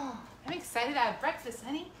 Oh, I'm excited to have breakfast,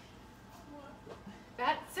 honey.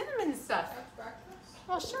 That cinnamon stuff. That's breakfast?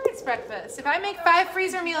 Well, sure it's breakfast. If I make 5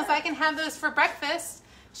 freezer meals, I can have those for breakfast.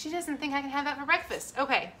 She doesn't think I can have that for breakfast.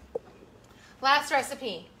 Okay, last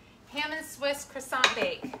recipe. Ham and Swiss croissant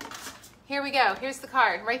bake. Here we go. Here's the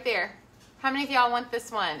card right there. How many of y'all want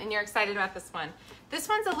this one and you're excited about this one? This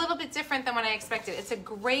one's a little bit different than what I expected. It's a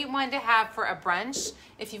great one to have for a brunch.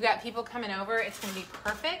 If you've got people coming over, it's going to be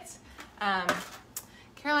perfect.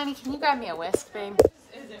 Caroline, can you grab me a whisk, babe?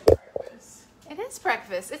 This isn't breakfast. It is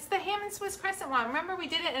breakfast. It's the ham and Swiss crescent one. Remember we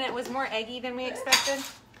did it and it was more eggy than we expected?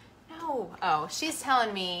 No. Oh, she's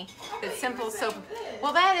telling me that simple soap.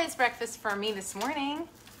 Well, that is breakfast for me this morning.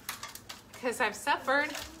 Because I've suffered.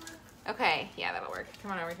 Okay, yeah, that'll work. Come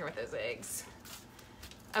on over here with those eggs.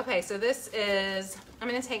 Okay, so this is, I'm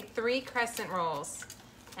gonna take 3 crescent rolls.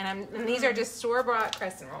 And these are just store-bought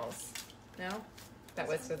crescent rolls. No? That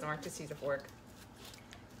whisk doesn't work, just use a fork.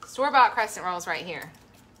 Store-bought crescent rolls right here.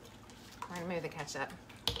 We're gonna move the ketchup.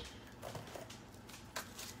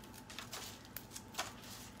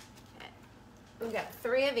 We've got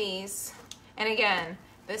 3 of these. And again,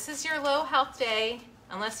 this is your low health day.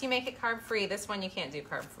 Unless you make it carb-free, this one you can't do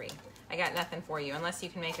carb-free. I got nothing for you, unless you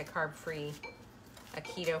can make a carb-free, a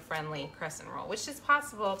keto-friendly crescent roll, which is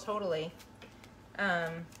possible, totally.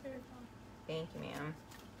 Thank you, ma'am.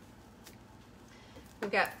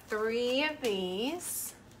 We've got 3 of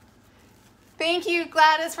these. Thank you,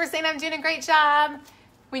 Gladys, for saying I'm doing a great job.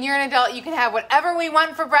 When you're an adult, you can have whatever we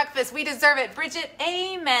want for breakfast. We deserve it. Bridget,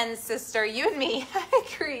 amen, sister. You and me. I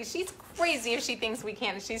agree. She's crazy if she thinks we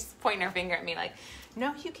can't. She's pointing her finger at me like,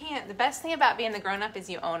 no, you can't. The best thing about being the grown-up is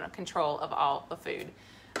you own control of all the food.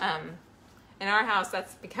 In our house,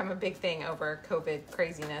 that's become a big thing over COVID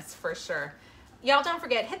craziness for sure. Y'all don't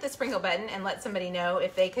forget, hit the sprinkle button and let somebody know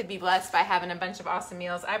if they could be blessed by having a bunch of awesome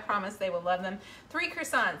meals. I promise they will love them. 3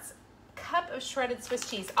 croissants. Cup of shredded Swiss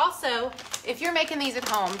cheese. Also, if you're making these at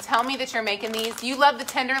home, tell me that you're making these. You love the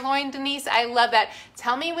tenderloin, Denise. I love that.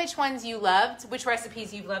 Tell me which ones you loved, which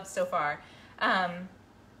recipes you've loved so far.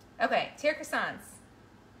 Okay, THRU croissants.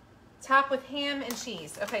 Top with ham and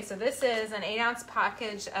cheese. Okay, so this is an 8-ounce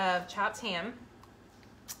package of chopped ham.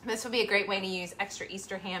 This would be a great way to use extra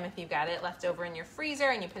Easter ham if you've got it left over in your freezer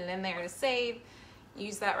and you put it in there to save.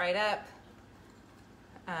 Use that right up.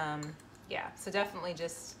 Yeah, so definitely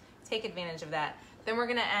just take advantage of that. Then we're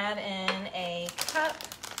gonna add in a cup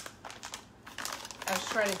of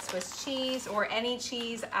shredded Swiss cheese or any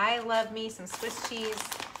cheese. I love me some Swiss cheese.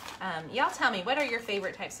 Y'all tell me, what are your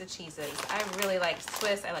favorite types of cheeses? I really like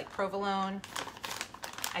Swiss, I like provolone.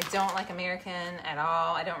 I don't like American at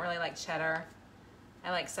all. I don't really like cheddar.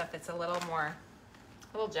 I like stuff that's a little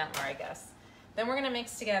gentler, I guess. Then we're gonna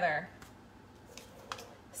mix together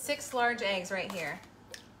 6 large eggs right here.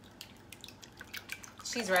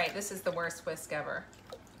 She's right, this is the worst whisk ever.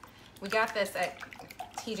 We got this at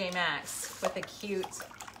TJ Maxx with a cute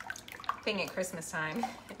thing at Christmas time,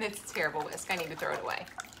 and it's a terrible whisk. I need to throw it away.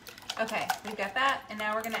 Okay, we've got that, and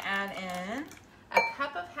now we're gonna add in a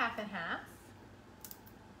cup of half and half.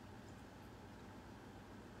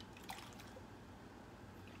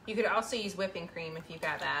 You could also use whipping cream if you've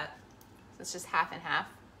got that. So it's just half and half.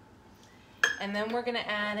 And then we're gonna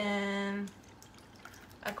add in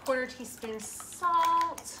a 1/4 teaspoon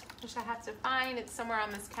salt, which I have to find. It's somewhere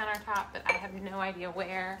on this countertop, but I have no idea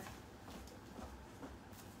where.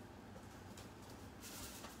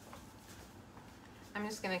 I'm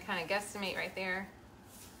just gonna kind of guesstimate right there.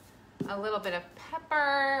 A little bit of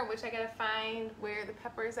pepper, which I gotta find where the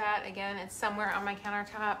pepper is at. Again, it's somewhere on my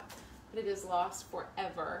countertop, but it is lost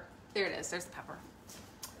forever. There it is, there's the pepper.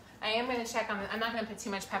 I am gonna check on I'm not gonna put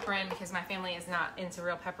too much pepper in because my family is not into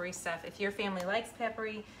real peppery stuff. If your family likes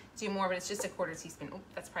peppery, do more, but it's just a 1/4 teaspoon. Oh,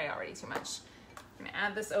 that's probably already too much. I'm gonna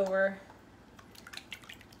add this over.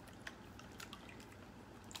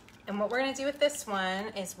 And what we're gonna do with this one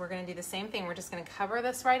is we're gonna do the same thing. We're just gonna cover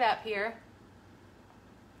this right up here.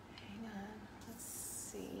 Hang on, let's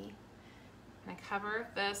see. I'm gonna cover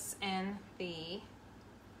this in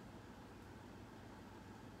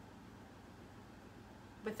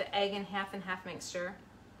with the egg and half mixture.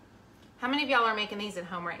 How many of y'all are making these at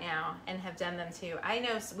home right now and have done them too? I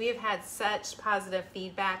know we have had such positive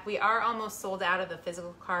feedback. We are almost sold out of the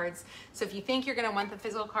physical cards. So if you think you're gonna want the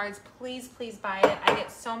physical cards, please, please buy it. I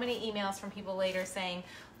get so many emails from people later saying,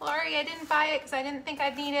 Lori, I didn't buy it because I didn't think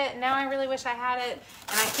I'd need it. And now I really wish I had it.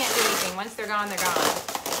 And I can't do anything. Once they're gone, they're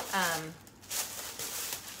gone.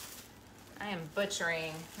 I am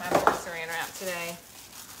butchering my saran wrap today.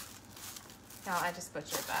 No, I just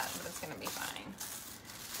butchered that, but it's gonna be fine.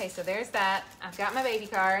 Okay, so there's that. I've got my baby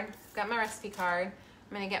card, I've got my recipe card.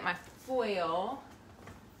 I'm gonna get my foil.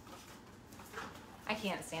 I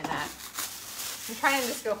can't stand that. I'm trying to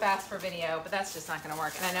just go fast for video, but that's just not gonna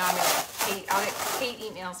work. And I know I'll get hate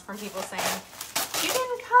emails from people saying, you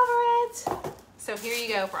didn't cover it. So here you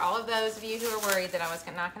go, for all of those of you who are worried that I was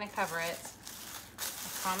not gonna cover it.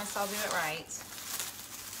 I promise I'll do it right.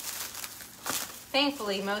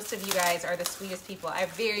 Thankfully, most of you guys are the sweetest people. I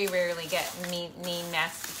very rarely get mean,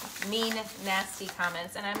 nasty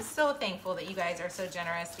comments, and I'm so thankful that you guys are so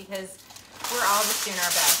generous because we're all just doing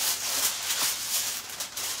our best.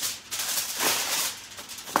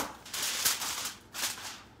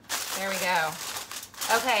 There we go.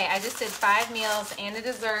 Okay, I just did 5 meals and a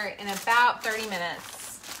dessert in about 30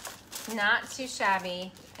 minutes. Not too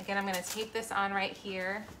shabby. Again, I'm gonna tape this on right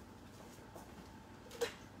here.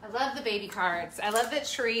 I love the baby cards. I love that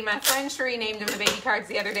Sheree, my friend Sheree named them the baby cards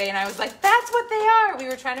the other day, and I was like, that's what they are. We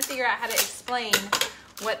were trying to figure out how to explain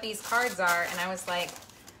what these cards are, and I was like,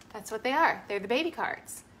 that's what they are. They're the baby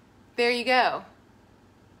cards. There you go.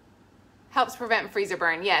 Helps prevent freezer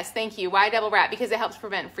burn. Yes, thank you. Why double wrap? Because it helps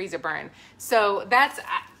prevent freezer burn. So that's,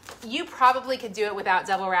 you probably could do it without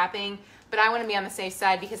double wrapping, but I want to be on the safe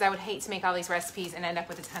side because I would hate to make all these recipes and end up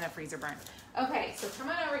with a ton of freezer burn. Okay, so come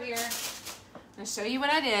on over here. I'm gonna show you what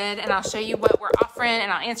I did, and I'll show you what we're offering, and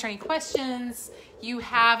I'll answer any questions. You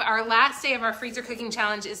have our last day of our freezer cooking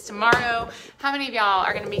challenge is tomorrow. How many of y'all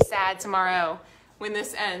are gonna be sad tomorrow when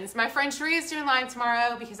this ends. My friend THRU is doing live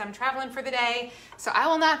tomorrow because I'm traveling for the day, so I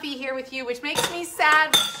will not be here with you, which makes me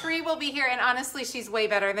sad. THRU will be here, and honestly, she's way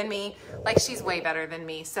better than me. Like, she's way better than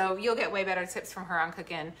me, so you'll get way better tips from her on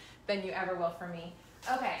cooking than you ever will from me.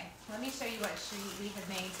 Okay, let me show you what we have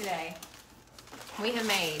made today. We have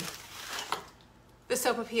made the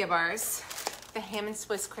sopapilla bars, the ham and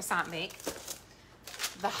Swiss croissant bake,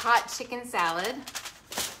 the hot chicken salad.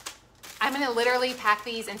 I'm gonna literally pack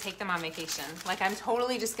these and take them on vacation. Like, I'm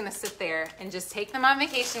totally just gonna sit there and just take them on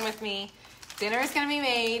vacation with me. Dinner is gonna be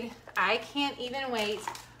made. I can't even wait.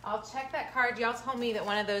 I'll check that card. Y'all told me that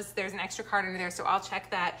one of those, there's an extra card under there, so I'll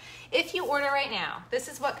check that. If you order right now, this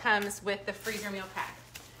is what comes with the freezer meal pack.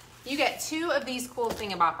 You get 2 of these cool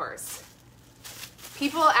thingaboppers.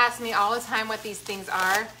 People ask me all the time what these things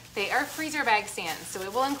are. They are freezer bag stands, so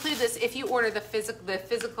it will include this if you order the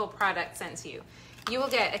physical product sent to you. You will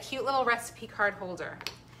get a cute little recipe card holder.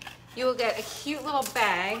 You will get a cute little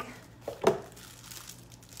bag.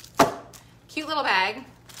 Cute little bag.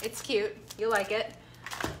 It's cute. You'll like it.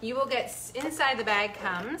 You will get, inside the bag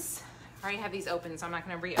comes, I already have these open, so I'm not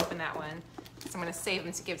going to reopen that one, so I'm going to save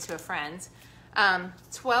them to give to a friend.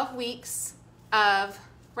 12 weeks of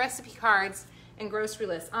recipe cards and grocery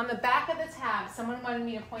lists. On the back of the tab, someone wanted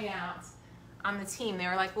me to point out on the team, they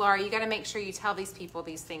were like, Laura, you got to make sure you tell these people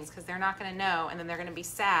these things because they're not going to know, and then they're going to be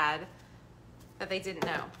sad that they didn't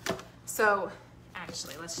know. So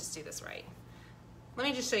actually, let's just do this right. Let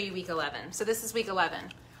me just show you week 11. So this is week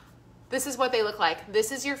 11. This is what they look like.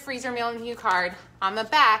 This is your freezer meal menu card. On the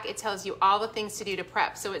back, it tells you all the things to do to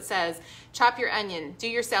prep. So it says, chop your onion, do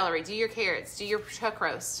your celery, do your carrots, do your chuck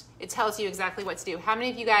roast. It tells you exactly what to do. How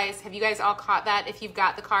many of you guys, have you guys all caught that? If you've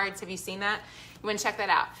got the cards, have you seen that? You want to check that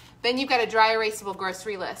out. Then you've got a dry erasable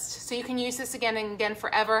grocery list. So you can use this again and again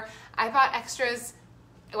forever. I bought extras,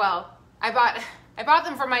 well, I bought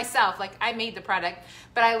them for myself, like I made the product,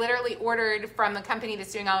 but I literally ordered from the company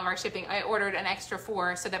that's doing all of our shipping, I ordered an extra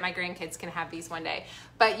 4 so that my grandkids can have these one day.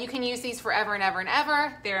 But you can use these forever and ever and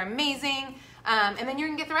ever. They're amazing. And then you're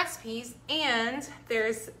gonna get the recipes, and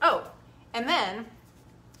there's, and then,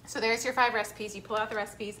 so there's your 5 recipes, you pull out the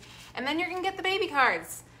recipes, and then you're gonna get the baby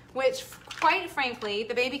cards, which quite frankly,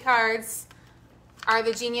 the baby cards are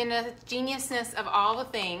the geniusness of all the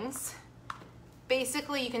things.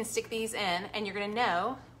 Basically, you can stick these in, and you're gonna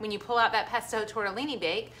know when you pull out that pesto tortellini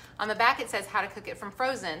bake, on the back it says how to cook it from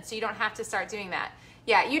frozen, so you don't have to start doing that.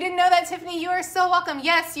 Yeah, you didn't know that, Tiffany? You are so welcome.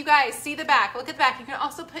 Yes, you guys, see the back, look at the back. You can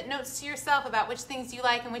also put notes to yourself about which things you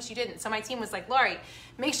like and which you didn't. So my team was like, Laurie,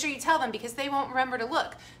 make sure you tell them because they won't remember to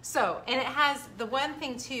look. So, and it has the one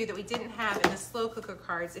thing too that we didn't have in the slow cooker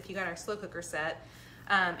cards, if you got our slow cooker set,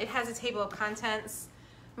 it has a table of contents.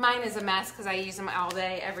 Mine is a mess because I use them all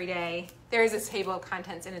day, every day. There's a table of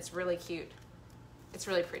contents, and it's really cute. It's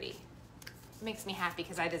really pretty. It makes me happy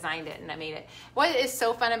because I designed it and I made it. What is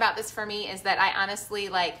so fun about this for me is that I honestly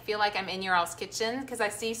feel like I'm in your all's kitchen because I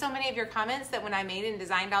see so many of your comments that when I made and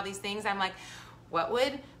designed all these things, I'm like, what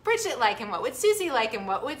would Bridget like, and what would Susie like, and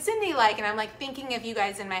what would Cindy like? And I'm like thinking of you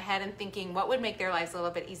guys in my head and thinking what would make their lives a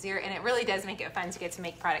little bit easier, and it really does make it fun to get to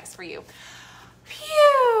make products for you.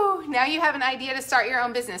 Phew! Now you have an idea to start your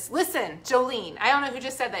own business. Listen, Jolene, I don't know who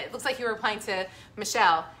just said that. It looks like you were replying to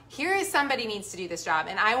Michelle. Here is somebody needs to do this job,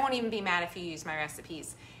 and I won't even be mad if you use my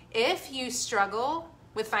recipes. If you struggle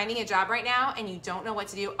with finding a job right now and you don't know what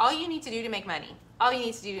to do, all you need to do to make money, all you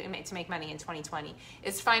need to do to make money in 2020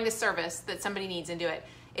 is find a service that somebody needs and do it.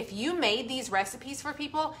 If you made these recipes for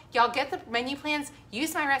people, y'all get the menu plans,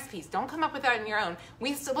 use my recipes. Don't come up with that on your own.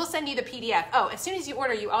 We'll send you the PDF. Oh, as soon as you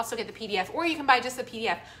order, you also get the PDF, or you can buy just the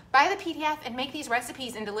PDF. Buy the PDF and make these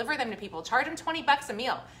recipes and deliver them to people. Charge them 20 bucks a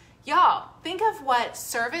meal. Y'all, think of what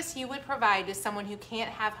service you would provide to someone who can't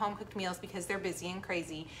have home-cooked meals because they're busy and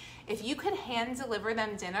crazy. If you could hand deliver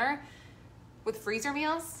them dinner with freezer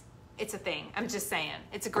meals, it's a thing. I'm just saying.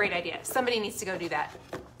 It's a great idea. Somebody needs to go do that.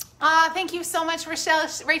 Thank you so much, Rochelle.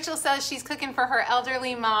 Rachel says she's cooking for her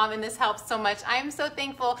elderly mom, and this helps so much. I am so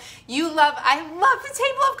thankful. I love the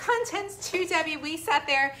table of contents too, Debbie. We sat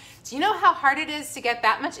there. Do you know how hard it is to get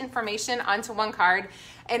that much information onto one card?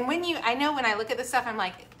 And I know when I look at this stuff, I'm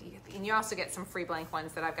like, and you also get some free blank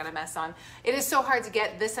ones that I've got to mess on. It is so hard to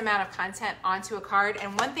get this amount of content onto a card.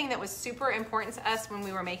 And one thing that was super important to us when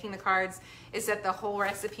we were making the cards is that the whole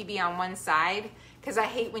recipe be on one side. Because I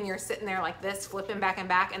hate when you're sitting there like this, flipping back and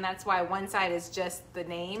back, and that's why one side is just the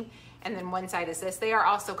name, and then one side is this. They are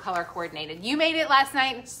also color coordinated. You made it last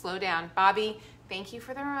night. Slow down. Bobby, thank you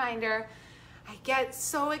for the reminder. I get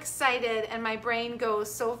so excited and my brain goes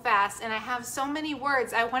so fast and I have so many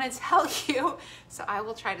words I want to tell you. So I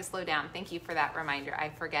will try to slow down. Thank you for that reminder.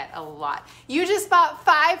 I forget a lot. You just bought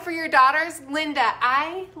 5 for your daughters? Linda,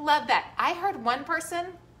 I love that. I heard one person,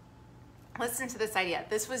 listen to this idea.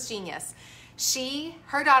 This was genius.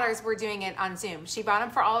 Her daughters were doing it on Zoom. She bought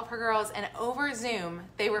them for all of her girls, and over Zoom,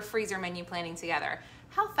 they were freezer menu planning together.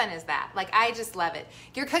 How fun is that? Like, I just love it.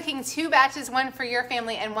 You're cooking 2 batches, one for your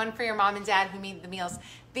family and one for your mom and dad who need the meals.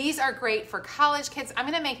 These are great for college kids. I'm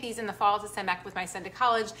gonna make these in the fall to send back with my son to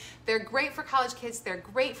college. They're great for college kids. They're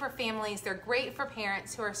great for families. They're great for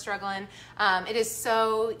parents who are struggling. It is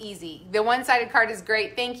so easy. The one-sided card is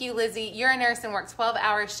great. Thank you, Lizzie. You're a nurse and work 12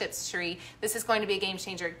 hours shifts, Shree. This is going to be a game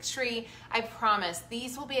changer. Shree, I promise,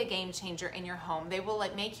 these will be a game changer in your home. They will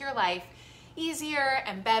make your life easier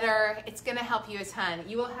and better. It's gonna help you a ton.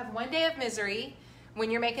 You will have one day of misery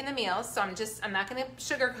when you're making the meals, so I'm not gonna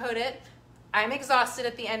sugarcoat it. I'm exhausted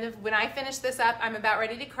at the end of, when I finish this up, I'm about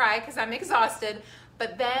ready to cry because I'm exhausted.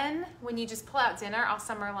 But then when you just pull out dinner all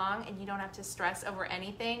summer long and you don't have to stress over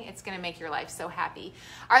anything, it's gonna make your life so happy.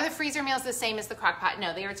 Are the freezer meals the same as the crock pot?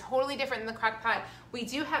 No, they are totally different than the crock pot. We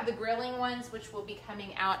do have the grilling ones, which will be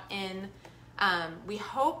coming out in, we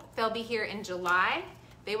hope they'll be here in July.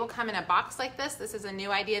 They will come in a box like this. This is a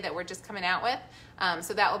new idea that we're just coming out with.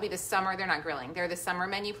 So that will be the summer. They're not grilling. They're the summer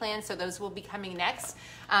menu plan. So those will be coming next.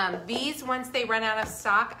 These, once they run out of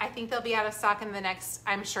stock, I think they'll be out of stock in the next,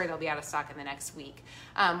 I'm sure they'll be out of stock in the next week.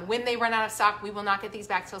 When they run out of stock, we will not get these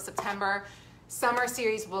back till September. Summer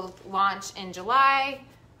series will launch in July,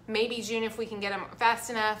 maybe June if we can get them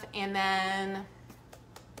fast enough. And then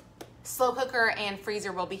slow cooker and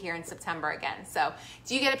freezer will be here in September again. So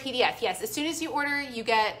do you get a PDF? Yes, as soon as you order, you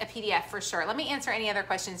get a PDF for sure. Let me answer any other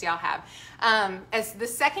questions y'all have. As the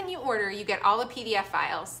second you order, you get all the PDF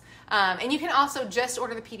files. And you can also just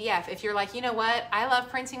order the PDF. If you're like, you know what, I love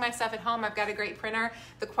printing my stuff at home. I've got a great printer.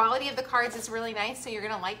 The quality of the cards is really nice, so you're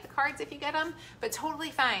gonna like the cards if you get them, but totally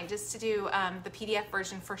fine just to do the PDF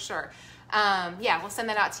version for sure. Yeah, we'll send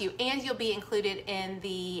that out to you. And you'll be included in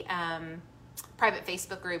the private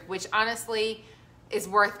Facebook group, which honestly is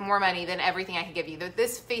worth more money than everything I could give you.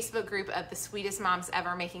 This Facebook group of the sweetest moms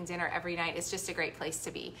ever making dinner every night is just a great place to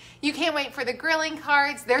be. You can't wait for the grilling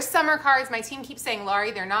cards. They're summer cards. My team keeps saying, Laurie,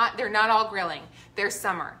 they're not all grilling. They're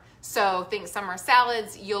summer. So think summer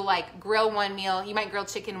salads. You'll like grill one meal. You might grill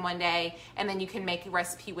chicken one day and then you can make a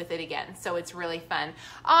recipe with it again. So it's really fun.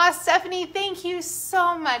 Aw, Stephanie, thank you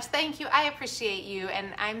so much. Thank you. I appreciate you.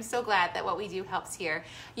 And I'm so glad that what we do helps here.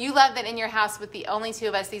 You love that in your house with the only 2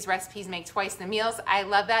 of us, these recipes make twice the meals. I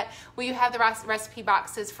love that. Will you have the recipe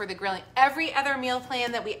boxes for the grilling? Every other meal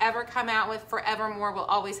plan that we ever come out with forevermore will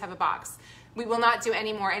always have a box. We will not do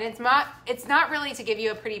any more. And it's not really to give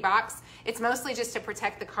you a pretty box. It's mostly just to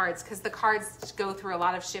protect the cards because the cards go through a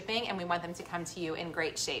lot of shipping and we want them to come to you in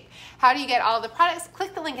great shape. How do you get all of the products?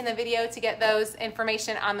 Click the link in the video to get those.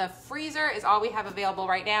 Information on the freezer is all we have available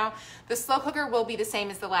right now. The slow cooker will be the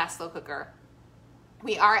same as the last slow cooker.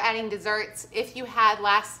 We are adding desserts. If you had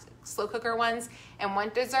last slow cooker ones and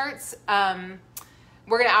want desserts,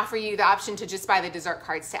 we're gonna offer you the option to just buy the dessert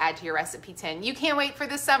cards to add to your recipe tin. You can't wait for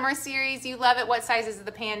the summer series. You love it. What size is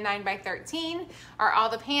the pan? 9 by 13 are all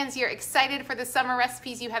the pans. You're excited for the summer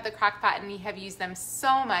recipes. You have the crock pot and you have used them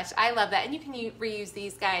so much. I love that. And you can reuse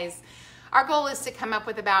these guys. Our goal is to come up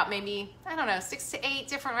with about maybe, I don't know, 6 to 8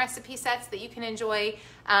 different recipe sets that you can enjoy.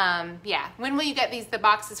 Yeah, when will you get the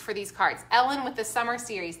boxes for these cards? Ellen, with the summer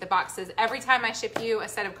series, the boxes, every time I ship you a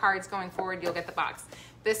set of cards going forward, you'll get the box.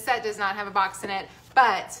 This set does not have a box in it,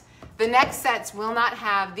 but the next sets will not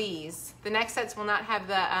have these. The next sets will not have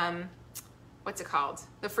the, what's it called?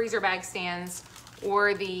 The freezer bag stands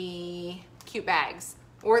or the cute bags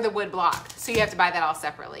or the wood block. So you have to buy that all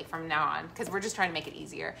separately from now on because we're just trying to make it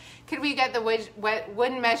easier. Could we get the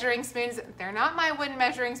wooden measuring spoons? They're not my wooden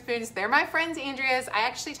measuring spoons. They're my friend Andrea's. I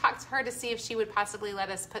actually talked to her to see if she would possibly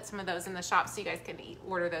let us put some of those in the shop so you guys can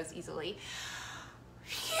order those easily.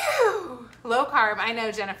 Phew. Low carb, I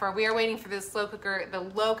know, Jennifer. We are waiting for this slow cooker, the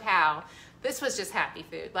low-cal. This was just happy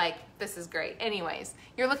food. Like, this is great. Anyways,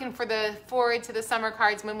 you're looking for the forward to the summer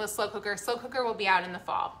cards. When will slow cooker? Slow cooker will be out in the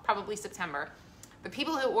fall, probably September. The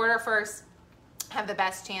people who order first have the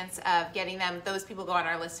best chance of getting them. Those people go on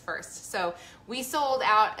our list first. So we sold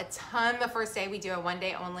out a ton the first day. We do a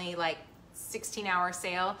one-day only, like, 16-hour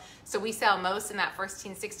sale. So we sell most in that first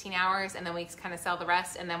 16 hours and then we kind of sell the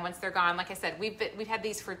rest. And then once they're gone, like I said, we've had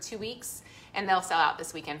these for 2 weeks and they'll sell out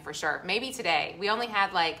this weekend for sure. Maybe today. We only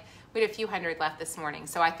had like, We had a few hundred left this morning.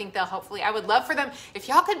 So I think they'll hopefully, I would love for them, if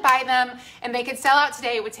y'all could buy them and they could sell out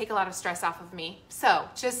today, it would take a lot of stress off of me. So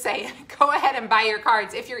just saying, go ahead and buy your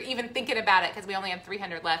cards if you're even thinking about it, because we only have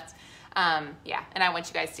 300 left. Yeah, and I want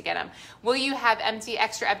you guys to get them. Will you have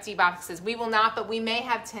extra empty boxes? We will not, but we may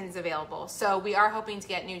have tins available. So we are hoping to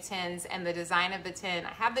get new tins, and the design of the tin, I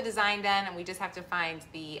have the design done, and we just have to find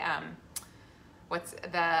the,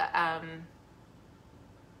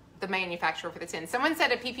 the manufacturer for the tin. Someone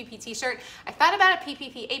said a PPP t-shirt. I thought about a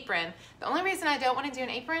PPP apron. The only reason I don't want to do an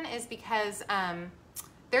apron is because,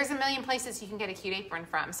 there's a million places you can get a cute apron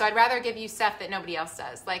from. So I'd rather give you stuff that nobody else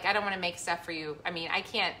does. Like, I don't want to make stuff for you. I mean, I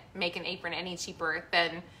can't make an apron any cheaper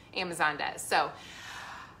than Amazon does. So,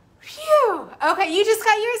 phew. Okay, you just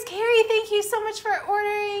got yours, Carrie. Thank you so much for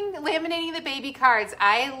ordering, laminating the baby cards.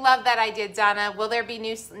 I love that idea, Donna. Will there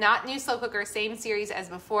be not new slow cooker, same series as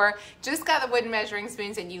before? Just got the wooden measuring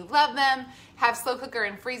spoons and you love them. Have slow cooker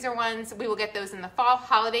and freezer ones. We will get those in the fall.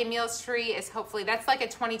 Holiday meals tree is hopefully, that's like a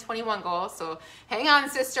 2021 goal. So hang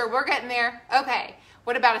on, sister, we're getting there. Okay,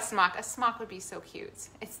 what about a smock? A smock would be so cute.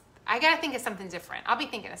 I gotta think of something different. I'll be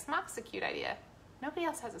thinking a smock's a cute idea. Nobody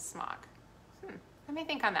else has a smock. Let me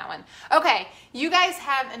think on that one. Okay, you guys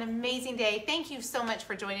have an amazing day. Thank you so much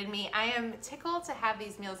for joining me. I am tickled to have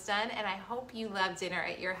these meals done, and I hope you love dinner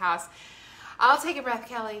at your house. I'll take a breath,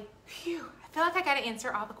 Kelly. Phew. I feel like I got to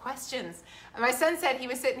answer all the questions. My son said, he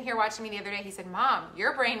was sitting here watching me the other day. He said, Mom,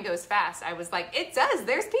 your brain goes fast. I was like, it does.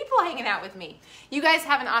 There's people hanging out with me. You guys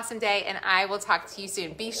have an awesome day, and I will talk to you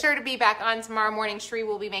soon. Be sure to be back on tomorrow morning. THRU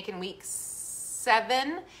will be making week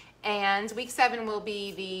 7, and week 7 will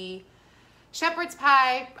be the shepherd's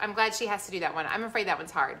pie. I'm glad she has to do that one. I'm afraid that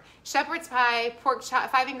one's hard. Shepherd's pie, pork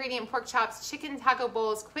chop, 5-ingredient pork chops, chicken taco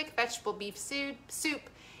bowls, quick vegetable beef soup,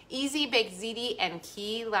 easy baked ziti, and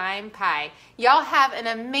key lime pie. Y'all have an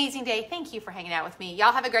amazing day. Thank you for hanging out with me.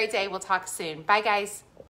 Y'all have a great day. We'll talk soon. Bye, guys.